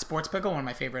 Sports Pickle, one of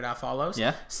my favorite follows,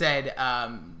 said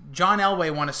John Elway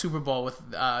won a Super Bowl with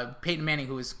Peyton Manning,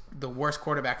 who was the worst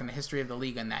quarterback in the history of the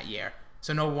league in that year.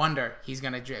 So no wonder he's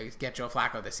going to get Joe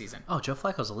Flacco this season. Oh, Joe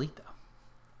Flacco's elite, though.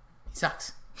 He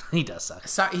sucks. He does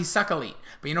suck. He's suck elite.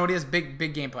 But you know what he is?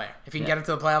 Big game player. If he can get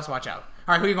into the playoffs, watch out.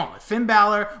 All right, who are you going with? Finn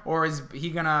Balor, or is he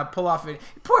going to pull off it?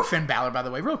 Poor Finn Balor, by the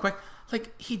way, real quick.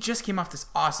 He just came off this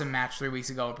awesome match 3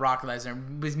 weeks ago with Brock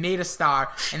Lesnar, was made a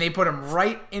star, and they put him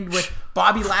right in with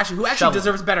Bobby Lashley, who actually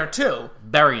deserves better, too.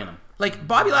 Burying him.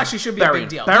 Bobby Lashley should be a big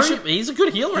deal. He's a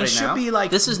good heel right now. He should be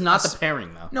this is not the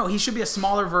pairing, though. No, he should be a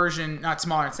smaller version, not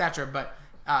smaller in stature, but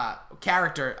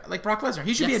character like Brock Lesnar.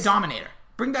 He should be a dominator.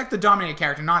 Bring back the Dominator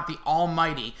character, not the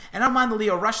Almighty. And I don't mind the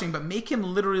Leo Rush thing, but make him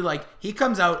literally he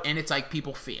comes out and it's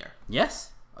people fear.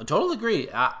 Yes, I totally agree.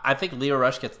 I think Leo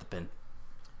Rush gets the pin.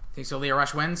 Think so? Leo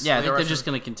Rush wins? Yeah, I think they're just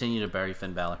going to continue to bury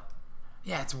Finn Balor.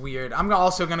 Yeah, it's weird. I'm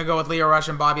also going to go with Leo Rush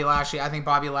and Bobby Lashley. I think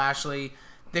Bobby Lashley...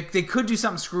 They could do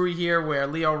something screwy here where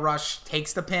Leo Rush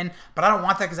takes the pin, but I don't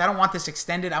want that because I don't want this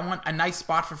extended. I want a nice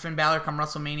spot for Finn Balor come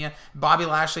WrestleMania. Bobby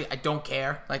Lashley, I don't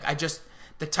care.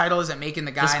 The title isn't making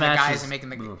the guy, and the guy isn't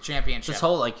making the championship. This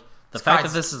whole, the fact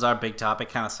that this is our big topic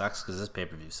kind of sucks because this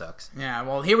pay-per-view sucks. Yeah,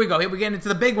 well, here we go. Here we get into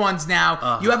the big ones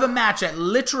now. You have a match that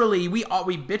literally we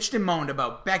bitched and moaned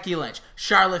about. Becky Lynch,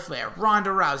 Charlotte Flair,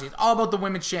 Ronda Rousey. It's all about the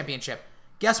Women's Championship.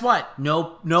 Guess what?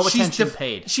 No attention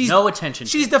paid. No attention.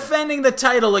 She's defending the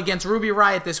title against Ruby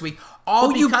Riott this week.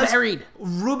 Who you buried?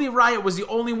 Ruby Riott was the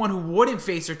only one who wouldn't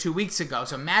face her 2 weeks ago.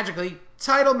 So magically,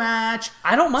 title match.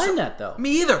 I don't mind that though.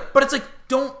 Me either. But it's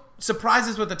don't surprise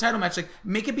us with the title match.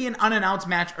 Make it be an unannounced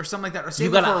match or something like that. Or save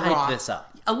you gotta it for hype Raw. This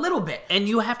up a little bit, and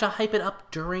you have to hype it up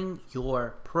during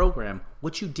your program,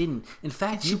 which you didn't. In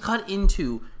fact, you cut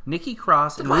into Nikki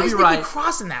Cross and Ruby Riott. Why is Nikki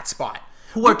Cross in that spot?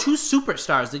 Who are two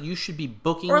superstars that you should be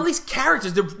booking. Or at least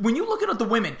characters. When you look at the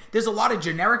women, there's a lot of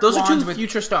generic Those are two with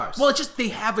future stars. Well, it's just they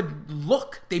have a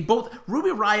look. They both...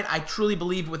 Ruby Riott, I truly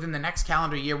believe within the next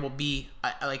calendar year will be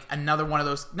another one of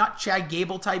those, not Chad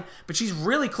Gable type, but she's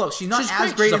really close. She's not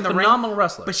as great in the ring. She's a phenomenal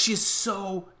wrestler. But she's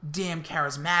so damn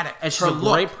charismatic. And she's a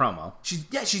great promo.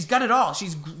 She's got it all.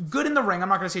 She's good in the ring. I'm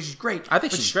not going to say she's great. I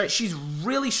think she's great. She's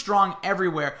really strong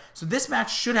everywhere. So this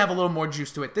match should have a little more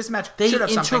juice to it. This match should have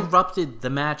something. They interrupted the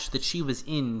match that she was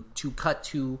in to cut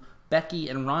to Becky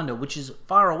and Ronda, which is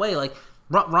far away.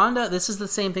 Ronda, this is the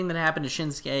same thing that happened to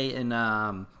Shinsuke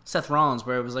and Seth Rollins,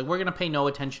 where it was we're gonna pay no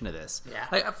attention to this. Yeah.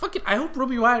 I hope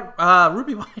Ruby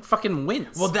Riott fucking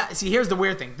wins. Well, here's the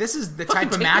weird thing. This is the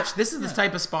type of match. This is the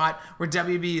type of spot where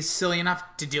WB is silly enough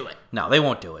to do it. No, they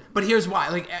won't do it. But here's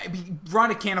why.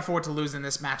 Ronda can't afford to lose in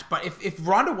this match. But if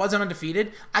Ronda wasn't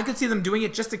undefeated, I could see them doing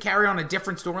it just to carry on a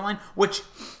different storyline, which,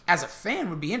 as a fan,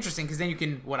 would be interesting because then you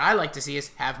can. What I like to see is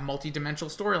have multi-dimensional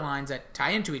storylines that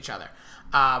tie into each other.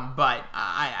 But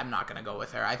I'm not going to go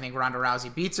with her. I think Ronda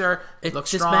Rousey beats her. Looks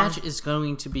strong. This match is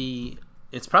going to be...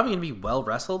 It's probably going to be well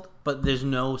wrestled, but there's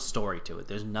no story to it.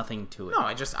 There's nothing to it.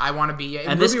 No, I want to be...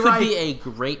 And this could be a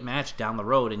great match down the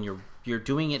road, and you're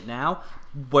doing it now,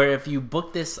 where if you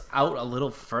book this out a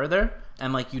little further,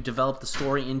 and you develop the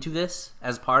story into this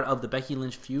as part of the Becky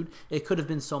Lynch feud, it could have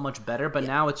been so much better, but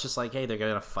now it's just hey, they're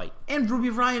going to fight. And Ruby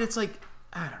Riott, it's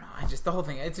I don't know. The whole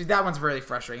thing. That one's really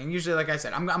frustrating. And usually, like I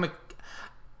said,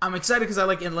 I'm excited because I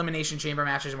like elimination chamber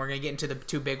matches, and we're gonna get into the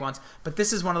two big ones. But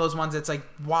this is one of those ones that's like,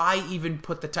 why even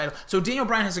put the title? So Daniel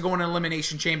Bryan has to go in an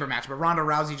elimination chamber match, but Ronda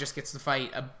Rousey just gets to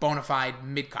fight a bona fide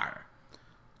mid-carder.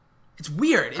 It's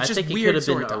weird. It's just weird. I think it could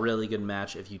have been a really good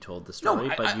match if you told the story.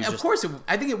 No, but of course,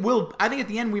 I think it will. I think at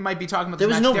the end we might be talking about this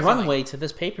match differently. There was no runway to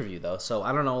this pay-per-view, though, so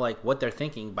I don't know like what they're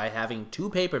thinking by having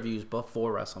 2 pay-per-views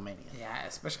before WrestleMania. Yeah,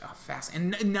 especially fast.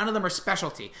 And none of them are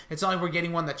specialty. It's not like we're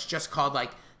getting one that's just called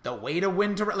like the way to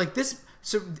win to like this.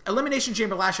 So Elimination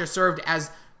Chamber last year served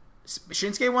as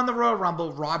Shinsuke won the Royal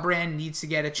Rumble. Raw brand needs to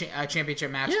get a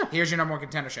championship match. Yeah. Here's your number 1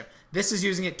 contendership. This is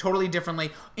using it totally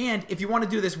differently. And if you want to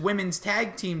do this women's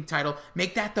tag team title,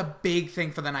 make that the big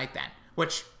thing for the night then.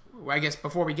 Which, I guess,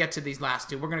 before we get to these last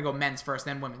two, we're going to go men's first,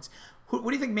 then women's. What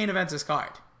do you think main events this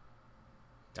card?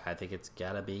 I think it's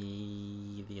got to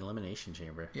be the Elimination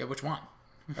Chamber. Yeah, which one?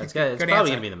 It's probably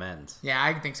going to be the men's. Yeah,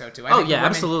 I think so too.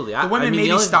 Absolutely. The women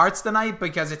maybe starts the night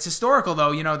because it's historical,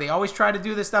 though. You know, they always try to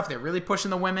do this stuff. They're really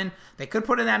pushing the women. They could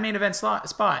put in that main event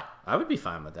spot. I would be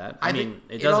fine with that. I mean,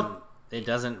 it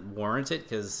doesn't warrant it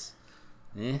because.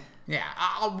 Yeah,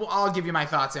 I'll give you my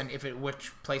thoughts on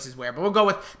which places where, but we'll go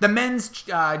with the men's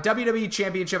WWE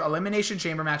Championship Elimination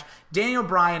Chamber match. Daniel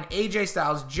Bryan, AJ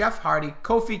Styles, Jeff Hardy,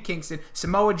 Kofi Kingston,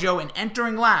 Samoa Joe, and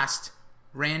entering last,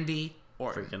 Randy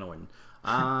Orton. Freaking Orton.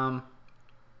 I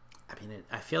mean,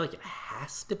 I feel like it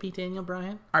has to be Daniel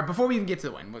Bryan. All right, before we even get to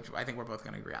the win, which I think we're both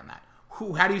going to agree on that.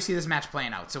 How do you see this match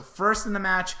playing out? So first in the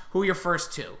match, who are your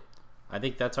first two? I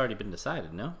think that's already been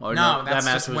decided, no? Or no, that that's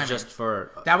match just was women. Just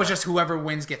for... that was just whoever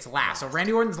wins gets last. So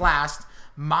Randy Orton's last.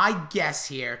 My guess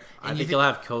here... I think you'll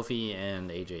have Kofi and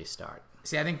AJ start.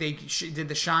 See, I think they did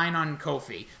the shine on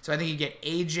Kofi. So I think you get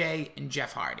AJ and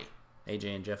Jeff Hardy.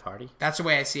 AJ and Jeff Hardy? That's the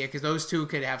way I see it, because those two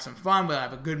could have some fun. We'll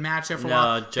have a good match there for a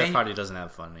while. No, Jeff Hardy doesn't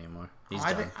have fun anymore. He's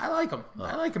done. I like him.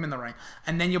 I like him in the ring.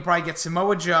 And then you'll probably get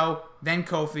Samoa Joe, then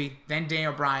Kofi, then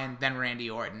Daniel Bryan, then Randy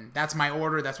Orton. That's my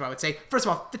order. That's what I would say. First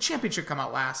of all, the champion should come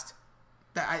out last.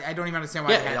 I don't even understand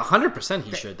why. Yeah, 100%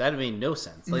 he should. That made no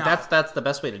sense. Like no. That's the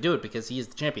best way to do it because he is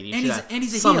the champion. He should have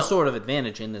some sort of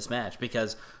advantage in this match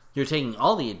because you're taking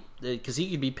all because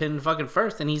he could be pinned fucking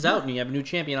first and he's out and you have a new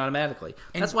champion automatically.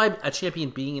 And that's why a champion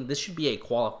being in this should be a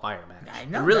qualifier match. I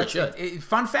know. It really should.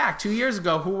 Fun fact: 2 years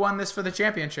ago, who won this for the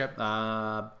championship?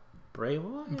 Bray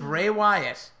Wyatt. Bray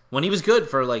Wyatt. When he was good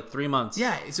for like 3 months.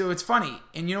 Yeah, so it's funny.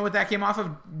 And you know what that came off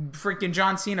of? Freaking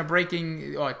John Cena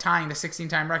breaking or tying the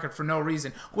 16-time record for no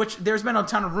reason. Which there's been a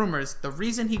ton of rumors. The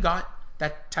reason he got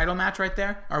that title match right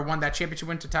there, or won that championship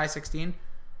win to tie 16,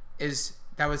 is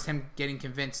that was him getting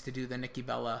convinced to do the Nikki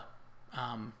Bella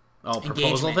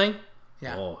proposal thing?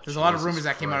 Yeah, there's a lot of rumors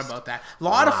that came out about that. A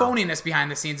lot of phoniness behind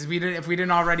the scenes if we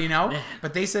didn't already know. Man.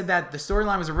 But they said that the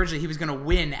storyline was originally he was going to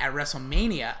win at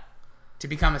WrestleMania to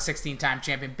become a 16-time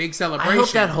champion. Big celebration. I hope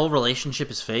that whole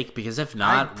relationship is fake because if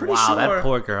not, sure. That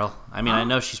poor girl. I mean, I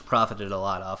know she's profited a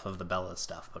lot off of the Bella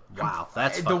stuff, but wow,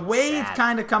 that's the way sad. It's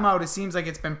kind of come out. It seems like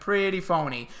it's been pretty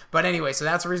phony. But anyway, so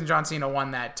that's the reason John Cena won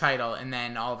that title, and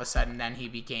then all of a sudden, then he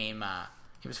became.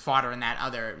 He was fodder in that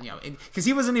other, because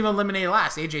he wasn't even eliminated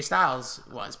last. AJ Styles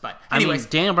was, but anyways,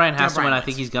 Daniel Bryan has to win. I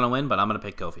think he's gonna win, but I'm gonna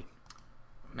pick Kofi.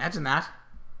 Imagine that.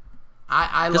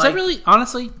 Because I really,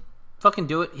 honestly, fucking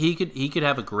do it. He could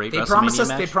have a great WrestleMania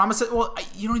match. They promise it. Well,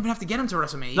 you don't even have to get him to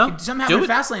WrestleMania. No, you could somehow have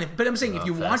Fastlane. But I'm saying if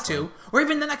you want to, or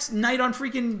even the next night on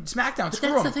freaking SmackDown. But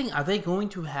that's the thing. Are they going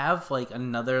to have like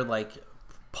another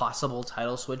possible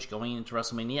title switch going into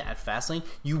WrestleMania at Fastlane?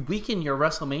 You weaken your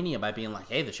WrestleMania by being like,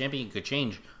 hey, the champion could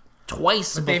change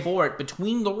twice before it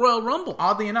between the Royal Rumble.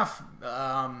 Oddly enough,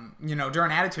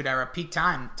 during Attitude Era, peak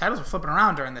time, titles were flipping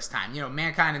around during this time.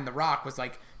 Mankind and The Rock was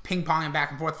like ping-ponging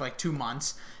back and forth for 2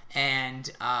 months. And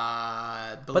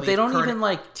but they don't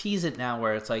even tease it now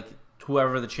where it's like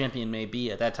whoever the champion may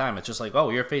be at that time. It's just like, oh,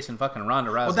 you're facing fucking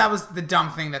Ronda Rousey. Well, that was the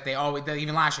dumb thing that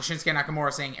even last year, Shinsuke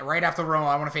Nakamura saying right after the Rumble,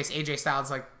 I want to face AJ Styles.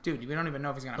 Like, dude, we don't even know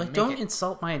if he's going to make it. Don't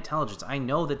insult my intelligence. I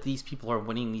know that these people are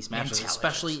winning these matches,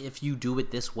 especially if you do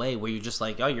it this way, where you're just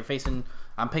like, oh,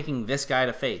 I'm picking this guy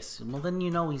to face. Well, then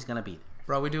you know he's going to be there.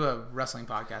 Bro, we do a wrestling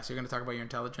podcast. You're going to talk about your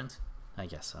intelligence? I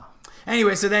guess so.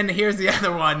 Anyway, so then here's the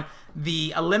other one.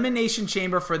 The Elimination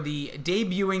Chamber for the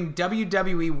debuting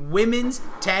WWE Women's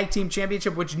Tag Team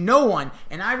Championship, which no one,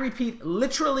 and I repeat,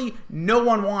 literally no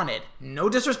one wanted. No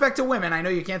disrespect to women. I know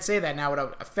you can't say that now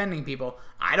without offending people.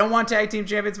 I don't want Tag Team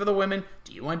Champions for the women.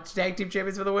 Do you want Tag Team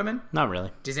Champions for the women? Not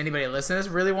really. Does anybody listen to this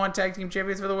really want Tag Team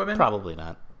Champions for the women? Probably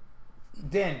not.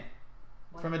 Din,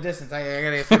 from a distance, I gotta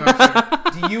get a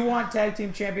few more. Do you want Tag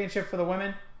Team Championship for the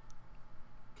women?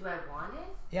 Do I want it?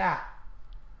 Yeah.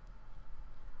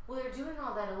 Well, they're doing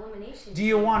all that elimination. Do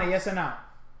you want it? Yes or no?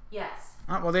 Yes.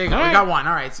 Oh, well, there you go. We got one.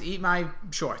 All right, so eat my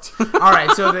shorts. All right,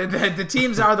 so the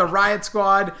teams are the Riot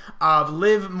Squad of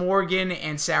Liv Morgan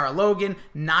and Sarah Logan,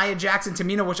 Nia Jackson,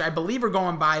 Tamina, which I believe are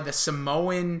going by the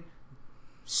Samoan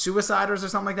Suiciders or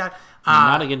something like that.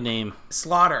 Not a good name.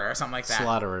 Slaughter or something like that.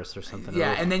 Slaughterers or something.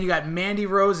 Yeah, and then you got Mandy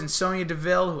Rose and Sonya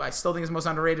Deville, who I still think is most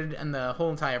underrated in the whole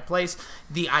entire place.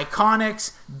 The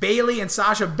Iconics, Bayley and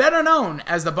Sasha, better known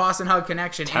as the Boss and Hug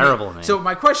Connection. Terrible name. So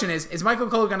my question is Michael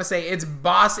Cole going to say it's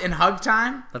Boss and Hug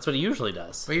time? That's what he usually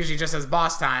does. But usually just says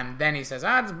Boss time. Then he says,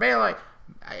 it's Bayley.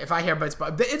 If I hear, but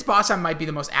it's Boss time might be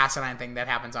the most asinine thing that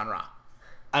happens on Raw.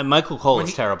 Michael Cole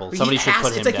is terrible. Somebody should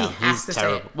put him down. He's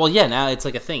terrible. Well, yeah, now it's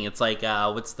like a thing. It's like,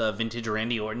 what's the vintage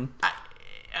Randy Orton?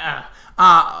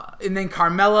 And then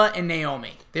Carmella and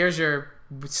Naomi. There's your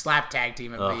slap tag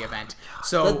team of the event.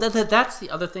 So that's the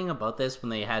other thing about this, when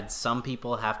they had some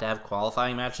people have to have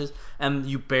qualifying matches, and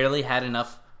you barely had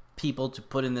enough people to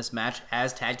put in this match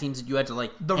as tag teams that you had to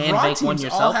the Raw teams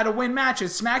all had to win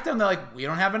matches. SmackDown, they're like, we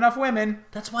don't have enough women.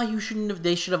 That's why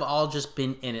they should have all just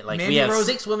been in it. Like, Mandy we have Rose,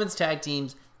 6 women's tag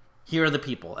teams. Here are the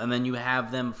people, and then you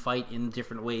have them fight in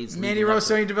different ways. Mandy Rose,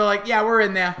 Sonya Deville, like, yeah, we're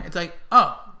in there. It's like,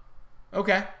 oh,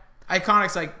 okay.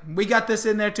 Iconics, like, we got this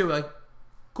in there too. Like,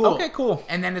 cool. Okay, cool.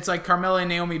 And then it's like Carmella and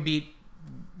Naomi beat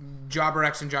Jobber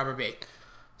X and Jobber B.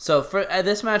 So for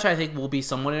this match, I think will be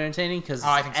somewhat entertaining because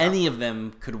any of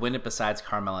them could win it besides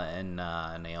Carmella and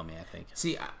Naomi, I think.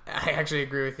 See, I actually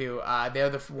agree with you.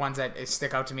 They're the ones that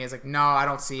stick out to me as like, no, I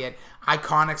don't see it.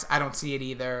 Iconics, I don't see it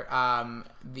either.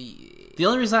 The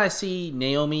only reason I see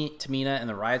Naomi, Tamina, and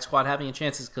the Riot Squad having a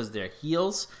chance is because they're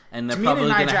heels, and they're probably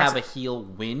going to have a heel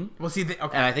win. We'll see.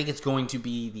 And I think it's going to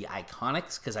be the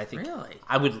Iconics because I think really?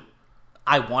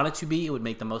 I want it to be. It would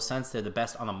make the most sense. They're the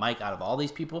best on the mic out of all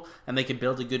these people, and they could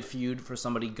build a good feud for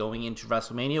somebody going into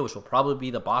WrestleMania, which will probably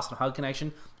be the Boston Hug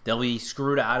Connection. They'll be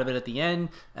screwed out of it at the end,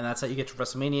 and that's how you get to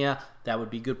WrestleMania. That would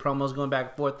be good promos going back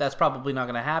and forth. That's probably not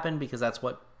going to happen because that's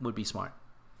what would be smart.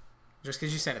 Just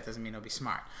because you said it doesn't mean it'll be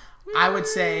smart. I would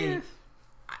say,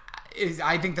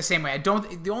 I think the same way.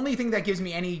 The only thing that gives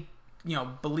me any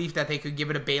belief that they could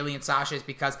give it to Bayley and Sasha is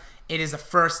because it is the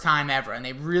first time ever, and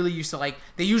they really used to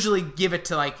they usually give it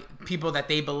to people that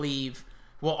they believe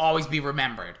will always be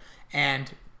remembered. And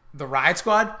the Riot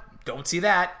Squad, don't see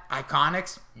that.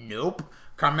 Iconics, nope.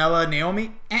 Carmella,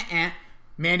 Naomi,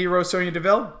 Mandy Rose, Sonya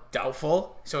Deville,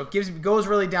 doubtful. So it goes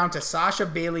really down to Sasha,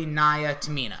 Bayley, Nia,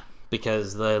 Tamina.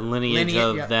 Because the lineage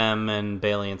of them and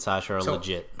Bayley and Sasha are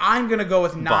legit. I'm going to go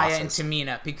with Nia and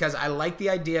Tamina because I like the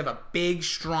idea of a big,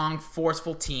 strong,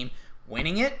 forceful team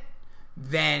winning it,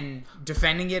 then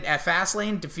defending it at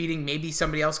Fastlane, defeating maybe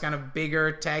somebody else kind of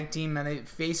bigger tag team than it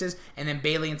faces, and then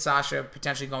Bayley and Sasha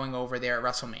potentially going over there at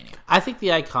WrestleMania. I think the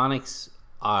Iconics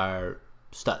are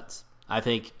studs. I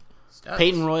think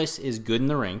Peyton Royce is good in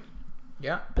the ring.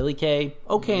 Yeah. Billy Kay,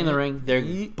 okay in the ring.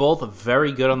 They're both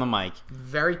very good on the mic.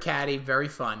 Very catty, very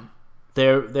fun.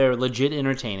 They're legit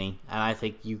entertaining, and I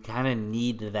think you kind of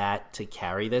need that to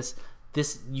carry this.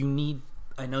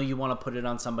 I know you want to put it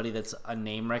on somebody that's a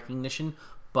name recognition,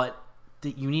 but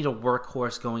you need a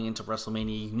workhorse going into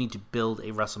WrestleMania. You need to build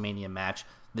a WrestleMania match.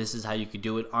 This is how you could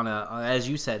do it on as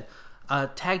you said, a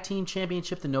tag team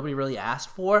championship that nobody really asked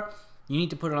for. You need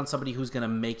to put it on somebody who's going to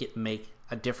make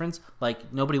a difference.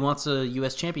 Like, nobody wants a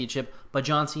U.S. championship, but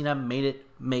John Cena made it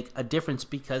make a difference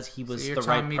because he was the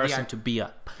right person to be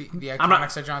up. The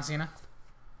Iconics of John Cena?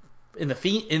 In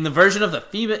the version of the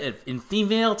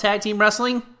female tag team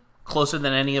wrestling, closer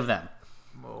than any of them.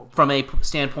 Whoa. From a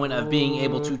standpoint of being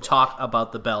able to talk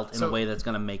about the belt in a way that's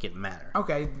going to make it matter.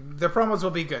 Okay, the promos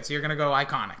will be good, so you're going to go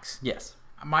Iconics. Yes.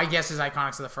 My guess is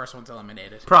Iconics are the first ones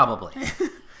eliminated. Probably.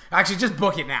 Actually, just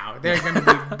book it now. They're going to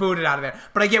be booted out of there.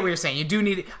 But I get what you're saying. You do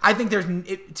need it. I think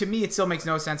to me, it still makes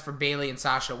no sense for Bayley and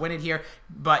Sasha to win it here.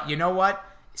 But you know what?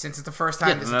 Since it's the first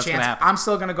time, there's a chance. I'm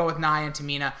still going to go with Nia and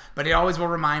Tamina. But it always will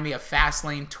remind me of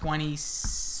Fastlane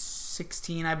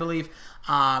 2016, I believe.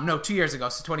 2 years ago,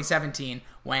 so 2017,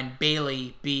 when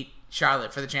Bayley beat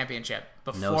Charlotte for the championship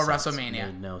before WrestleMania.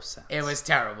 Made no sense. It was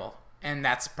terrible. And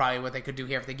that's probably what they could do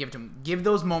here if they give it to them. Give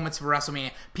those moments for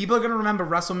WrestleMania. People are going to remember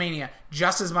WrestleMania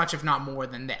just as much, if not more,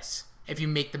 than this, if you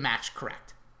make the match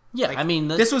correct. Yeah, I mean...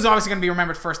 this was obviously going to be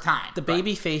remembered first time. The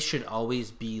babyface should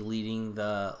always be leading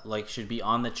should be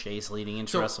on the chase leading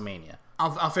into WrestleMania.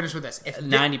 I'll finish with this.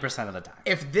 90% of the time.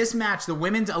 If this match, the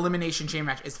Women's Elimination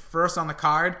Chamber match, is first on the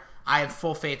card, I have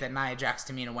full faith that Nia Jax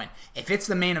Tamina win. If it's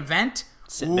the main event...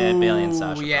 Bayley and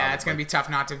Sasha. Yeah, probably. It's going to be tough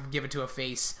not to give it to a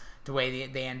face... the way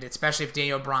they end it, especially if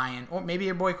Daniel Bryan or maybe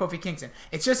your boy Kofi Kingston.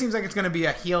 It just seems like it's going to be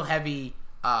a heel-heavy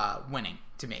winning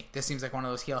to me. This seems like one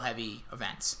of those heel-heavy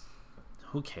events.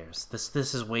 Who cares?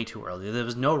 This is way too early. There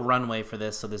was no runway for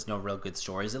this, so there's no real good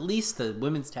stories. At least the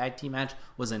women's tag team match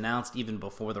was announced even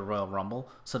before the Royal Rumble,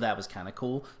 so that was kind of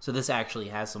cool. So this actually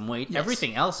has some weight. Yes.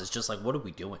 Everything else is just like, what are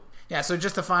we doing? Yeah, so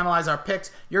just to finalize our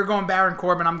picks, you're going Baron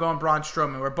Corbin, I'm going Braun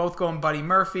Strowman. We're both going Buddy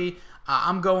Murphy.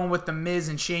 I'm going with The Miz,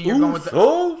 and Shane, you're going with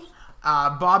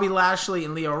Bobby Lashley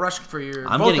and Leo Rush for your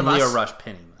I'm both getting of us. Leo Rush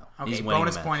pinning, though. Okay,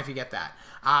 bonus point if you get that.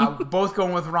 Both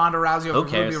going with Ronda Rousey over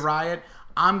Ruby Riott.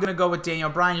 I'm going to go with Daniel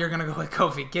Bryan. You're going to go with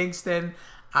Kofi Kingston.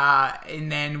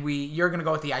 And then you're going to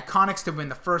go with the Iconics to win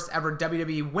the first ever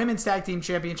WWE Women's Tag Team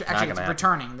Championship. Actually, it's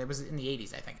returning. It was in the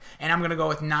 80s, I think. And I'm going to go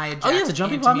with Nia Jax. Oh, yeah, the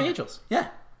Jumping Bomb Angels. Yeah.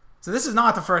 So this is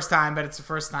not the first time, but it's the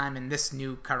first time in this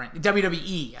new current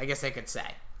WWE, I guess I could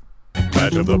say.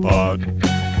 Match of the pod.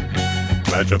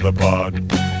 Match of the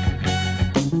pod.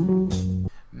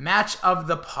 Match of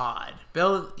the pod.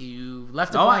 Bill, you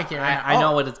left a blank here. I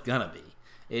know what it's going to be.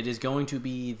 It is going to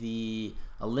be the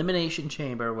Elimination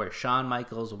Chamber where Shawn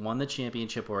Michaels won the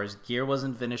championship, where his gear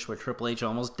wasn't finished, where Triple H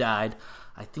almost died.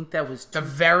 I think that was... The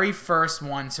very first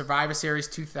one, Survivor Series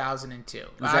 2002.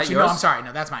 Was that yours? No, I'm sorry.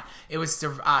 No, that's mine. It was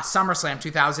SummerSlam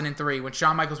 2003 when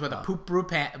Shawn Michaels wore the poop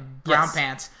brown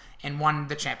pants and won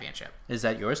the championship. Is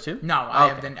that yours too? No, I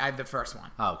have the first one.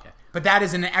 Oh, okay. But that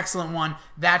is an excellent one.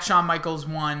 That Shawn Michaels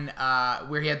one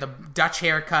where he had the Dutch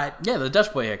haircut. Yeah, the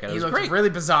Dutch boy haircut. He looked really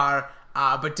bizarre.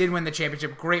 But did win the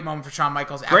championship. Great moment for Shawn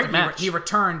Michaels. Great match. He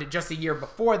returned just a year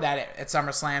before that at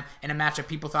SummerSlam in a match that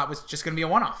people thought was just going to be a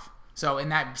one-off. So,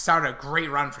 and that started a great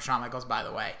run for Shawn Michaels, by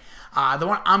the way. The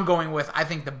one I'm going with, I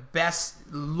think the best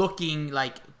looking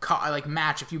like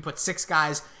match. If you put 6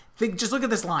 guys, just look at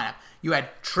this lineup. You had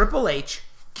Triple H,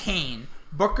 Kane,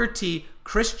 Booker T,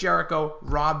 Chris Jericho,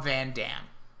 Rob Van Dam.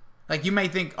 Like you may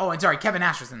think, oh, and sorry, Kevin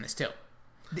Nash was in this too.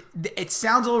 It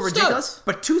sounds a little ridiculous,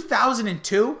 but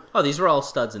 2002. Oh, these were all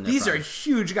studs in there. These are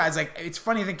huge guys. Like it's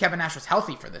funny to think Kevin Nash was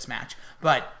healthy for this match,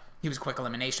 but he was quick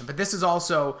elimination. But this is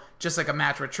also just like a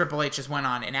match where Triple H just went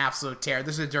on an absolute tear.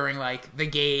 This was during like the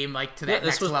game, like to that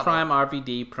next level. This was prime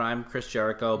RVD, prime Chris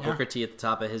Jericho, Booker T at the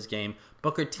top of his game.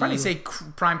 Booker T. Funny to say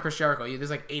prime Chris Jericho. There's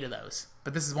like 8 of those,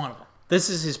 but this is one of them. This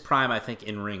is his prime, I think,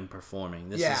 in ring performing.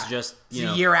 This is just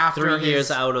a year after 3 years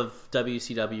out of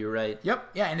WCW, right?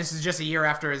 Yep, yeah, and this is just a year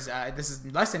after his. This is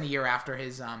less than a year after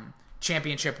his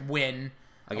championship win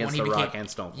against The Rock and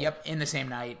Stone Cold. Yep, in the same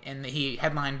night, and he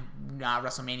headlined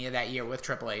WrestleMania that year with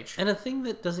Triple H. And a thing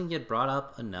that doesn't get brought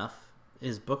up enough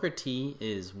is Booker T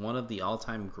is one of the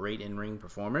all-time great in-ring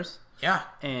performers. Yeah,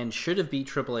 and should have beat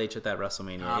Triple H at that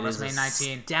WrestleMania. It is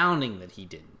 19. Astounding that he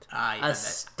didn't. I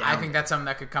think that's something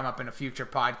that could come up in a future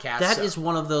podcast. That is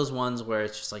one of those ones where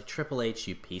it's just like, Triple H,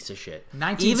 you piece of shit.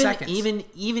 19 seconds.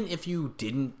 Even if you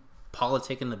didn't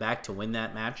politic in the back to win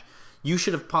that match, you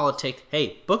should have politicked,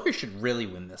 hey, Booker should really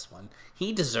win this one.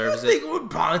 He deserves it. I think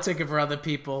would politic it for other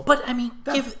people. But, I mean,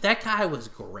 that guy was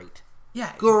great.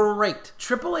 Yeah. Great.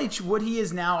 Triple H, what he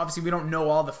is now, obviously we don't know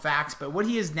all the facts, but what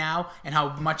he is now and how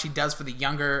much he does for the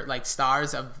younger like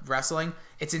stars of wrestling,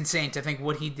 it's insane to think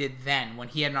what he did then when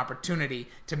he had an opportunity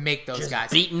to make those guys.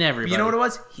 Beating everybody. But you know what it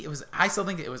was? I still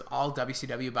think it was all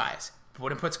WCW bias.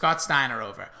 Wouldn't put Scott Steiner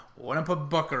over. Wouldn't put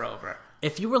Booker over.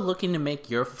 If you were looking to make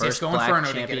your first black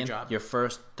champion, your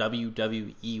first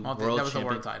WWE World Champion, that was the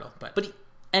world title, but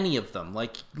any of them,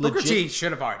 like Booker T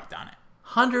should have already done it.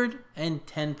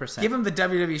 110%. Give him the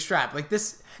WWE strap. Like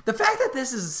this, the fact that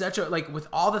this is such a like with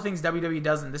all the things WWE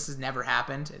does and this has never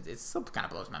happened, it still kind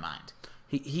of blows my mind.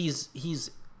 He's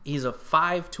a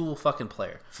 5-tool fucking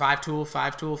player. 5-tool.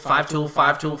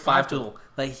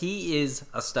 Like he is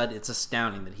a stud. It's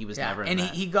astounding that he was never in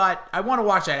that. He got. I want to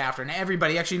watch that after. And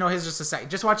everybody, actually, no, here's just a second.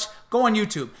 Just watch. Go on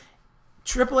YouTube.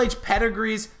 Triple H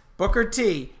pedigrees Booker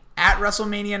T at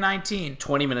WrestleMania 19.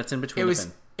 20 minutes in between.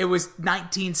 It was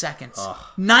 19 seconds.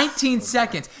 19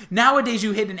 seconds. Nowadays,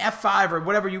 you hit an F5 or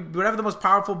whatever the most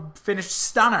powerful finished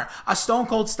stunner, a Stone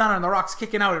Cold Stunner, and The Rock's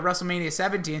kicking out at WrestleMania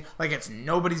 17 like it's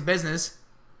nobody's business.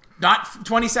 Not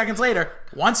 20 seconds later,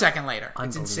 1 second later.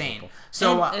 It's insane.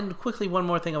 So, and quickly, one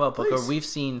more thing about Booker. We've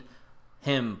seen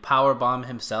him powerbomb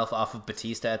himself off of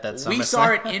Batista at that SummerSlam. We saw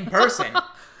it in person.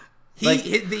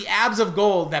 The abs of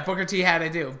gold that Booker T had to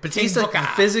do. Batista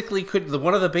physically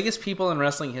one of the biggest people in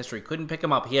wrestling history couldn't pick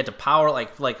him up. He had to power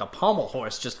like a pommel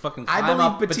horse, just fucking climb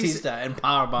up Batista and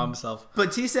powerbomb himself.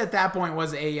 Batista at that point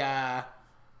was a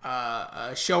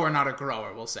shower, not a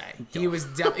grower, we'll say. He was,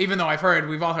 even though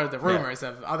we've all heard the rumors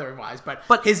of otherwise, but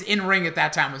his in-ring at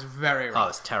that time was very rough. Oh,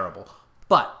 it's terrible.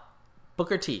 But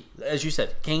Booker T, as you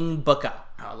said, King Booker.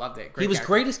 Oh, I loved it. He was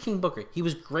great as King Booker. He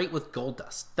was great with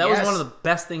Goldust. That was one of the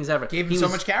best things ever. Gave him so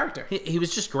much character. He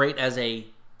was just great as a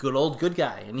good old good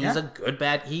guy, and he's a good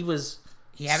bad. He was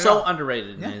had it so all.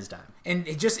 underrated in his time. And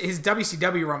his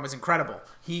WCW run was incredible.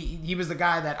 He was the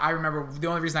guy that I remember. The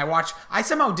only reason I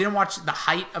somehow didn't watch the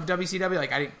height of WCW.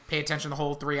 Like I didn't pay attention the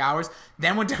whole 3 hours.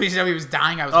 Then when WCW was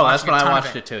dying, I was watching that's when a ton I watched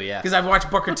of it too. Yeah, because I've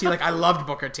watched Booker T. Like I loved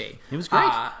Booker T. He was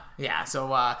great. Yeah, so,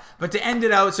 but to end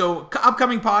it out, so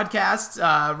upcoming podcasts,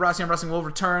 Rossi on Wrestling will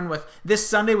return with this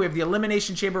Sunday. We have the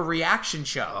Elimination Chamber reaction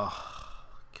show. Oh,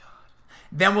 God.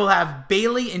 Then we'll have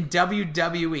Bayley in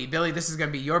WWE. Billy, this is going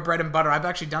to be your bread and butter. I've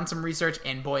actually done some research,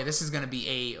 and boy, this is going to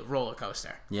be a roller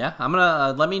coaster. Yeah, I'm going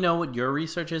to let me know what your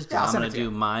research is, because Yeah, I'm going to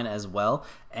do mine as well.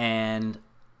 And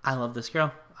I love this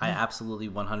girl. I absolutely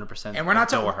 100% And we're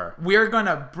not adore her. We're going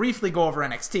to briefly go over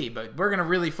NXT, but we're going to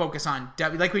really focus on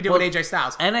like we did with AJ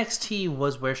Styles. NXT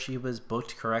was where she was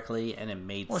booked correctly, and it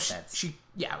made sense.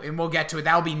 And we'll get to it.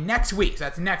 That'll be next week. So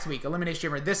that's next week. Elimination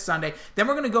Chamber this Sunday. Then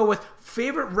we're going to go with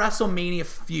favorite WrestleMania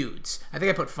feuds. I think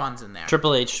I put funds in there.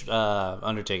 Triple H,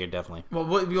 Undertaker, definitely. Well,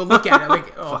 we'll look at it.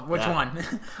 Like, which one?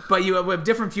 But we have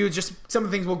different feuds. Just some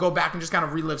of the things we'll go back and just kind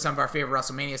of relive some of our favorite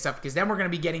WrestleMania stuff, because then we're going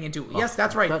to be getting into, yes,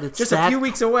 that's right, God, just a few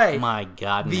weeks away. My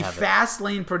God. The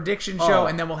Fastlane prediction show,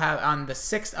 and then we'll have on the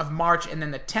 6th of March, and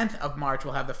then the 10th of March,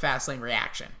 we'll have the Fastlane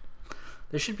reaction.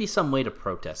 There should be some way to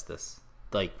protest this.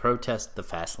 Like, protest the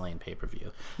Fastlane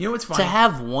pay-per-view. You know what's funny? To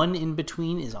have one in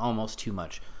between is almost too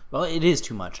much. Well, it is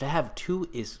too much. To have two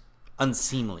is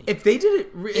unseemly. If they did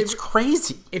it... It's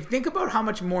crazy. If think about how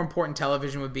much more important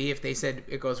television would be if they said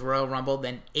it goes Royal Rumble,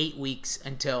 then 8 weeks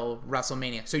until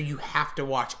WrestleMania. So you have to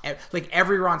watch... Like,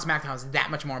 every Raw and SmackDown has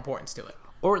that much more importance to it.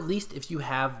 Or at least if you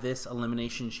have this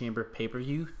Elimination Chamber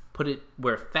pay-per-view, put it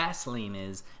where Fastlane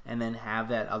is, and then have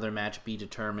that other match be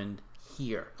determined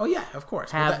here. Oh yeah, of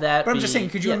course. But I'm just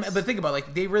saying, could you? Yes. But think about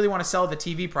like they really want to sell the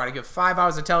TV product. You have 5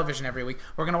 hours of television every week.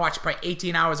 We're gonna watch probably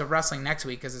 18 hours of wrestling next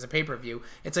week because it's a pay-per-view.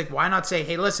 It's like, why not say,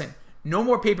 hey, listen, no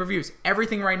more pay-per-views.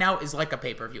 Everything right now is like a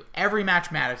pay-per-view. Every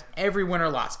match matters. Every winner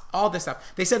loss. All this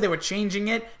stuff. They said they were changing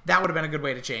it. That would have been a good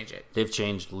way to change it. They've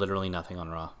changed literally nothing on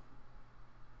Raw.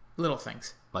 Little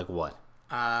things. Like what?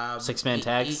 6-man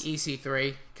tags?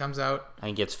 EC3 comes out.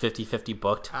 And gets 50-50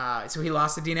 booked. So he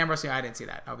lost to Dean Ambrose. I didn't see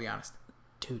that. I'll be honest.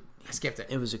 Dude, I skipped it.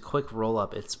 It was a quick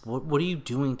roll-up. It's what are you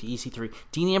doing to EC3?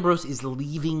 Dean Ambrose is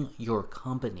leaving your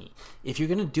company. If you're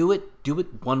going to do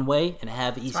it one way and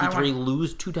have EC3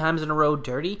 lose 2 times in a row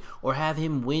dirty, or have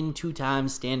him win 2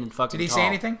 times standing fucking tall. Did he say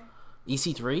anything?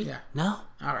 EC3? Yeah. No.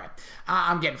 All right.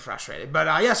 I'm getting frustrated. But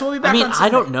yeah, so we'll be back on Sunday. I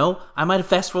don't know. I might have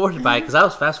fast-forwarded by it because I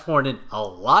was fast-forwarding a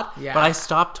lot. Yeah. But I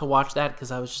stopped to watch that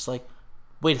because I was just like,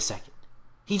 wait a second.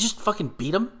 He just fucking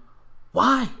beat him?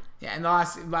 Why? Yeah, and the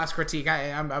last critique,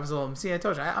 I was a little... See, I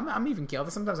told you, I'm even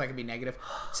keeled. Sometimes I can be negative.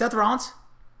 Seth Rollins,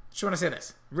 just want to say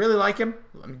this. Really like him.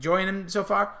 I'm enjoying him so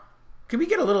far. Can we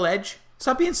get a little edge?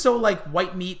 Stop being so, like,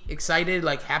 white meat, excited,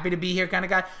 like, happy to be here kind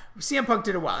of guy. CM Punk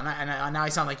did it well, and now I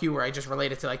sound like you, where I just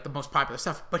related to, like, the most popular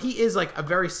stuff. But he is, like, a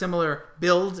very similar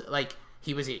build. Like,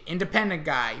 he was an independent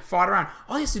guy. He fought around.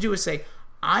 All he has to do is say,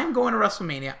 I'm going to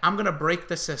WrestleMania. I'm going to break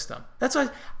the system. That's why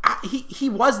he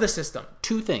was the system.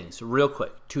 2 things, real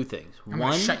quick. 2 things. I'm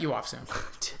going to shut you off soon.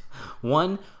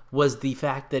 One was the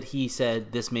fact that he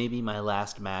said, this may be my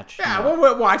last match. Yeah,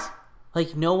 what?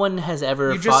 Like, no one has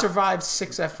ever... You just survived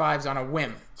 6 F5s on a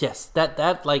whim. Yes,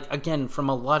 that like, again, from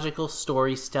a logical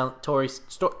I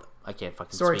can't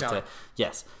fucking speak to...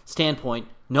 Yes, standpoint,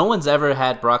 no one's ever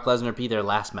had Brock Lesnar be their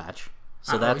last match.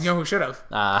 So that's... You know who should have?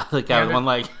 The guy with one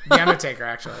leg. The Undertaker,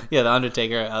 actually. Yeah, The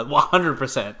Undertaker,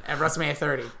 100%. At WrestleMania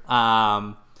 30.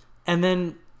 And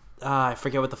then... I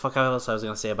forget what the fuck else I was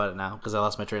going to say about it now, because I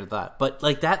lost my train of thought. But,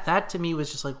 like, that to me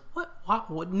was just like, what?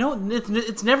 No,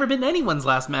 it's never been anyone's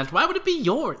last match. Why would it be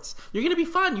yours? You're going to be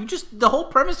fun. The whole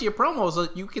premise of your promo is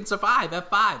that you can survive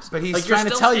F5s. But he's trying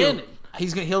to tell you,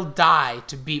 he'll die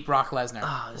to beat Brock Lesnar.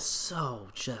 Oh, it's so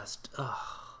just,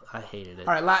 I hated it.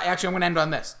 All right, actually, I'm going to end on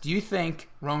this. Do you think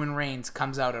Roman Reigns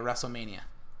comes out at WrestleMania?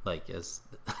 Like, as...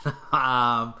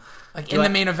 like, in the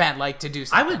main event, like, to do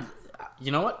something? I would...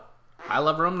 You know what? I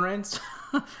love Roman Reigns.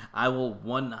 I will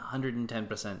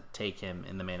 110% take him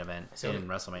in the main event in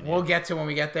WrestleMania. We'll get to when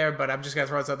we get there, but I'm just going to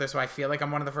throw this out there so I feel like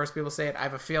I'm one of the first people to say it. I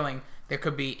have a feeling there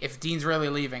could be, if Dean's really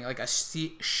leaving, like a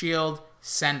Shield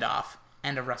send-off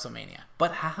end of WrestleMania.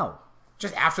 But how?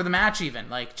 Just after the match even.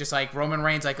 Like, just like Roman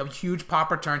Reigns, like a huge pop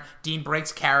return. Dean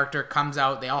breaks character, comes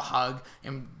out, they all hug,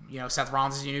 and, Seth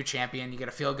Rollins is your new champion. You get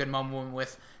a feel-good moment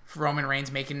with Roman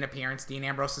Reigns making an appearance. Dean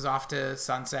Ambrose is off to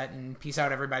sunset, and peace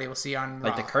out, everybody. We'll see you on Raw.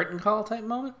 Like the curtain call type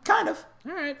moment? Kind of.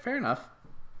 All right, fair enough.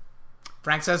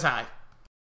 Frank says hi.